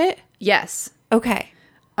you watch it? Yes. Okay.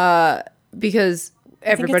 Because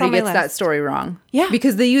everybody gets that story wrong. Yeah.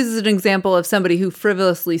 Because they use it as an example of somebody who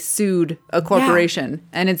frivolously sued a corporation,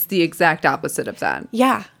 and it's the exact opposite of that.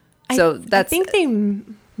 Yeah. So I think they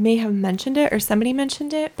may have mentioned it or somebody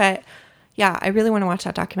mentioned it, but yeah, I really want to watch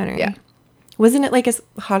that documentary. Yeah. Wasn't it like as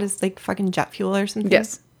hot as like fucking jet fuel or something?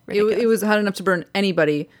 Yes. It was hot enough to burn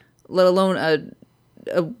anybody, let alone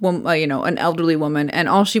a woman, an elderly woman, and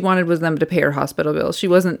all she wanted was them to pay her hospital bills. She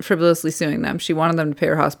wasn't frivolously suing them. She wanted them to pay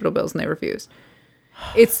her hospital bills, and they refused.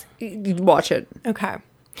 Watch it.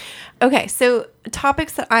 Okay. So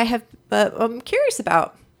topics that I have, I'm curious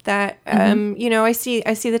about that. I see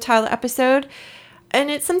the title of the episode, and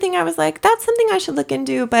it's something I was like, that's something I should look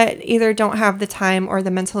into, but either don't have the time or the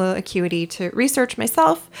mental acuity to research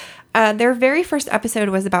myself. Their very first episode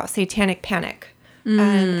was about satanic panic.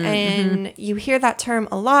 And you hear that term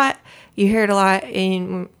a lot. You hear it a lot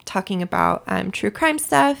in talking about true crime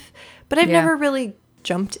stuff, but I've never really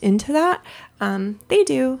jumped into that. They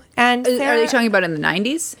do. And are they talking about in the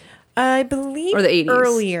 90s? I believe or the 80s?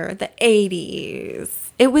 Earlier, the 80s.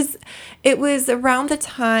 It was around the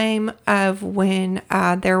time of when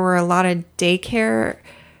there were a lot of daycare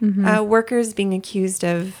workers being accused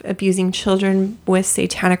of abusing children with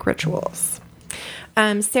satanic rituals.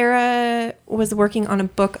 Sarah was working on a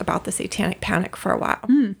book about the satanic panic for a while.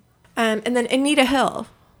 And then Anita Hill.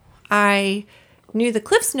 I knew the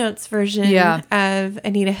Cliff's Notes version of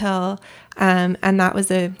Anita Hill. And that was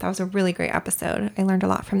a really great episode. I learned a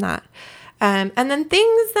lot from that. And then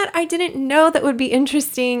things that I didn't know that would be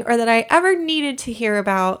interesting or that I ever needed to hear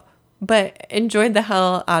about, but enjoyed the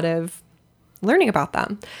hell out of learning about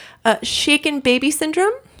them. Shaken baby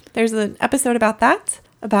syndrome. There's an episode about that,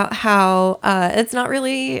 about how it's not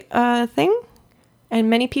really a thing. And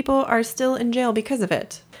many people are still in jail because of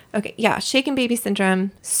it. Okay, yeah, shaken baby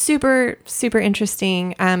syndrome, super, super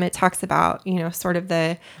interesting. It talks about, sort of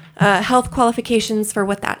the health qualifications for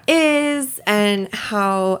what that is and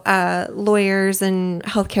how lawyers and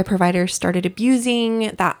healthcare providers started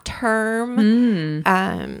abusing that term.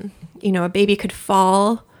 A baby could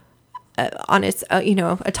fall on its,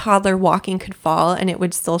 a toddler walking could fall and it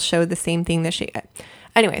would still show the same thing that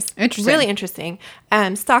Anyways, really interesting.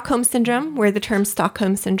 Stockholm syndrome, where the term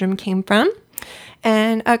Stockholm syndrome came from.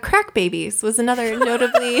 And crack babies was another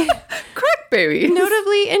notably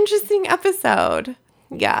interesting episode.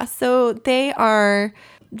 Yeah, so they are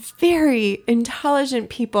very intelligent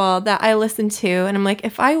people that I listen to, and I'm like,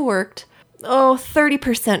 if I worked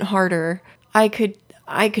 30% harder, I could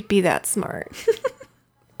be that smart.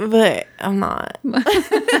 But I'm not.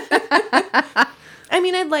 I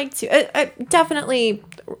mean, I'd like to. I definitely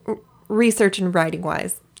research and writing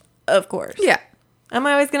wise, of course. Yeah. Am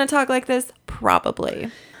I always going to talk like this? Probably.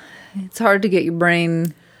 It's hard to get your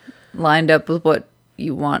brain lined up with what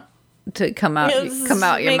you want to come out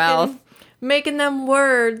your mouth. Making them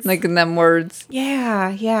words.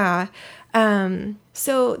 Yeah.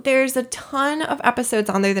 So there's a ton of episodes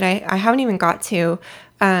on there that I haven't even got to.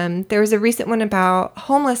 There was a recent one about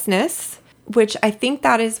homelessness, which I think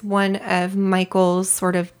that is one of Michael's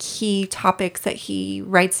sort of key topics that he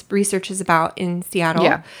researches about in Seattle.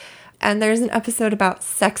 Yeah. And there's an episode about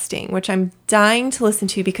sexting, which I'm dying to listen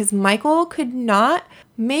to because Michael could not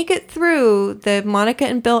make it through the Monica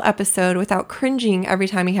and Bill episode without cringing every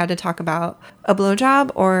time he had to talk about a blowjob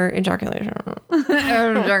or ejaculation.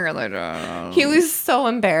 He was so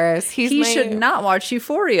embarrassed. He should not watch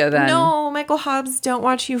Euphoria then. No, Michael Hobbs, don't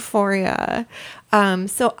watch Euphoria.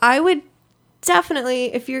 So I would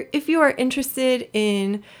definitely, if you are interested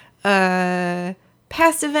in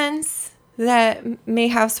past events that may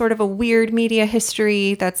have sort of a weird media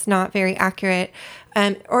history that's not very accurate,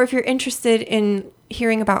 or if you're interested in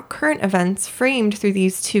hearing about current events framed through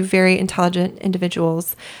these two very intelligent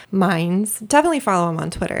individuals' minds, definitely follow them on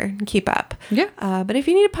Twitter and keep up. Yeah. But if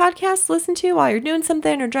you need a podcast to listen to while you're doing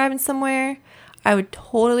something or driving somewhere, I would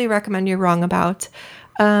totally recommend You're Wrong About.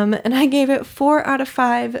 And I gave it 4 out of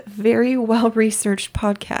 5 very well-researched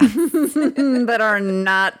podcasts. that are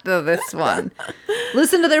not this one.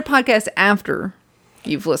 Listen to their podcast after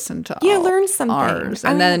you've listened to learn something. Ours.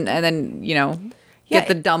 And then get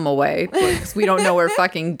the dumb away. Because we don't know where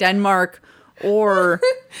fucking Denmark or...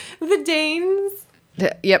 the Danes.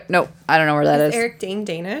 Yep, no, I don't know where that is. Eric Dane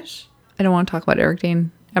Danish? I don't want to talk about Eric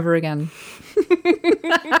Dane ever again.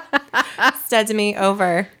 It's dead to me.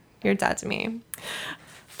 Over. You're dead to me.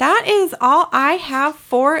 That is all I have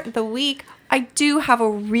for the week. I do have a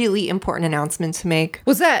really important announcement to make.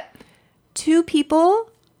 What's that? 2 people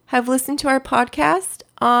have listened to our podcast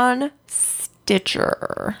on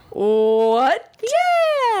Stitcher. What?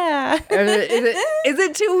 Yeah. Is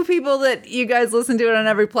it 2 people that you guys listen to it on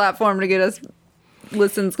every platform to get us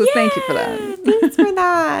listens? Because thank you for that. Thanks for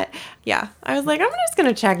that. Yeah. I was like, I'm just going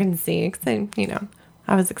to check and see. Because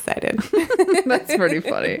I was excited. That's pretty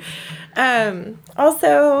funny.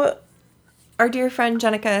 Also, our dear friend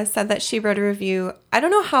Jenica said that she wrote a review. I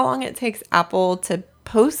don't know how long it takes Apple to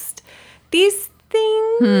post these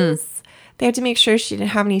things. They have to make sure she didn't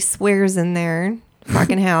have any swears in there.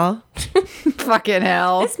 Fucking hell. Fucking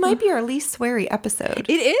hell. This might be our least sweary episode.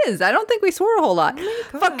 It is. I don't think we swore a whole lot. Oh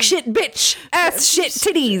fuck, shit, bitch, ass, shit,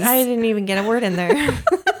 titties. I didn't even get a word in there. I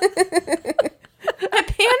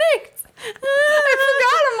panicked.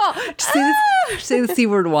 I forgot them all. Just say the C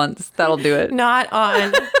word once. That'll do it. Not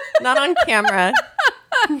on camera.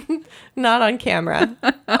 Not on camera.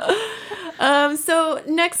 So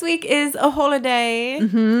next week is a holiday.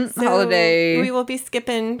 So holiday. We will be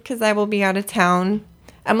skipping because I will be out of town.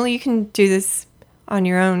 Emily, you can do this on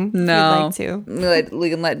your own. No. If you'd like to.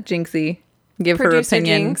 We can let Jinxie give Producer her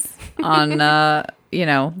opinion Jinx. on you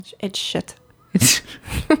know. It's shit. It's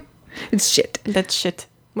shit. That's shit.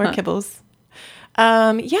 More kibbles.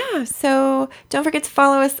 So don't forget to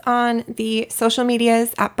follow us on the social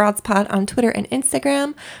medias at BroadsPod on Twitter and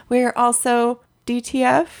Instagram. We're also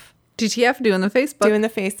DTF doing the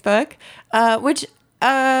Facebook. Which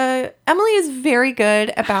Emily is very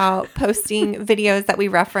good about posting videos that we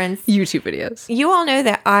reference. YouTube videos. You all know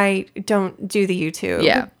that I don't do the YouTube.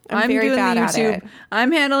 Yeah. I'm very doing bad the YouTube. at it.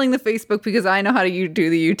 I'm handling the Facebook because I know how to do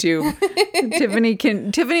the YouTube.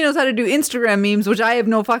 Tiffany knows how to do Instagram memes, which I have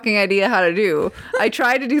no fucking idea how to do. I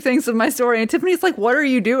try to do things with my story, and Tiffany's like, "What are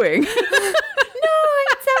you doing?"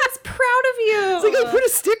 I was proud of you. It's like I put a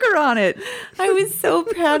sticker on it. I was so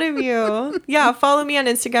proud of you. Yeah, follow me on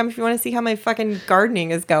Instagram if you want to see how my fucking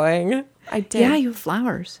gardening is going. I did. Yeah, you have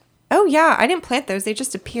flowers. Oh yeah, I didn't plant those. They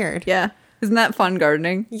just appeared. Yeah. Isn't that fun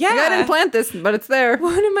gardening? Yeah. Like, I didn't plant this, but it's there.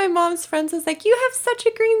 One of my mom's friends was like, "You have such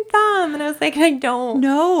a green thumb." And I was like, "I don't.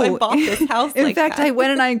 No. I bought this house In fact, that. I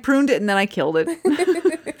went and I pruned it and then I killed it.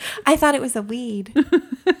 I thought it was a weed.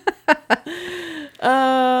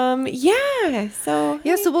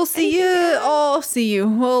 So we'll see you. I'll see you.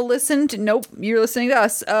 We'll listen to, nope, you're listening to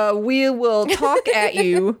us. We will talk at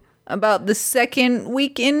you about the second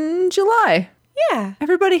week in July. Yeah.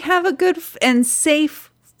 Everybody have a good and safe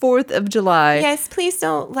 4th of July. Yes, please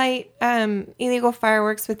don't light illegal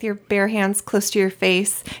fireworks with your bare hands close to your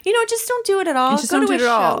face. Just don't do it at all. Just don't do it at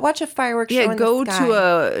all. Watch a fireworks show in the go sky. to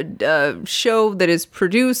a show that is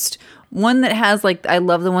produced. One that has I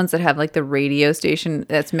love the ones that have the radio station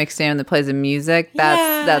that's mixed in that plays the music.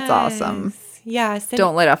 That's awesome. Yes.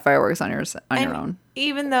 Don't light off fireworks on your own.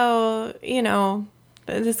 Even though,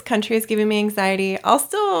 this country is giving me anxiety, I'll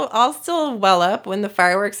still well up when the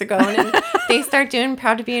fireworks are going and they start doing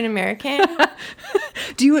 "Proud to be an American."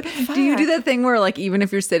 Do you do that thing where even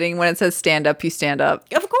if you're sitting, when it says stand up, you stand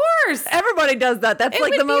up? Of course. Everybody does that. That's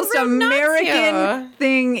the most American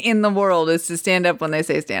thing in the world is to stand up when they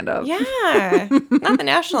say stand up. Yeah. Not the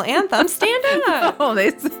national anthem. Stand up. No,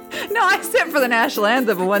 I sit for the national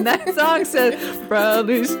anthem, but when that song says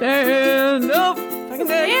 "Proudly stand up,"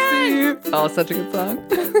 oh, such a good song.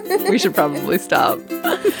 We should probably stop.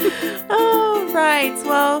 All right.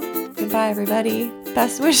 Well, goodbye, everybody.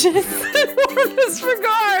 Best wishes. Warmest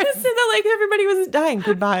regards. I said that like everybody was dying.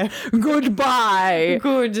 Goodbye. Goodbye.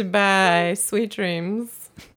 Goodbye. Sweet dreams.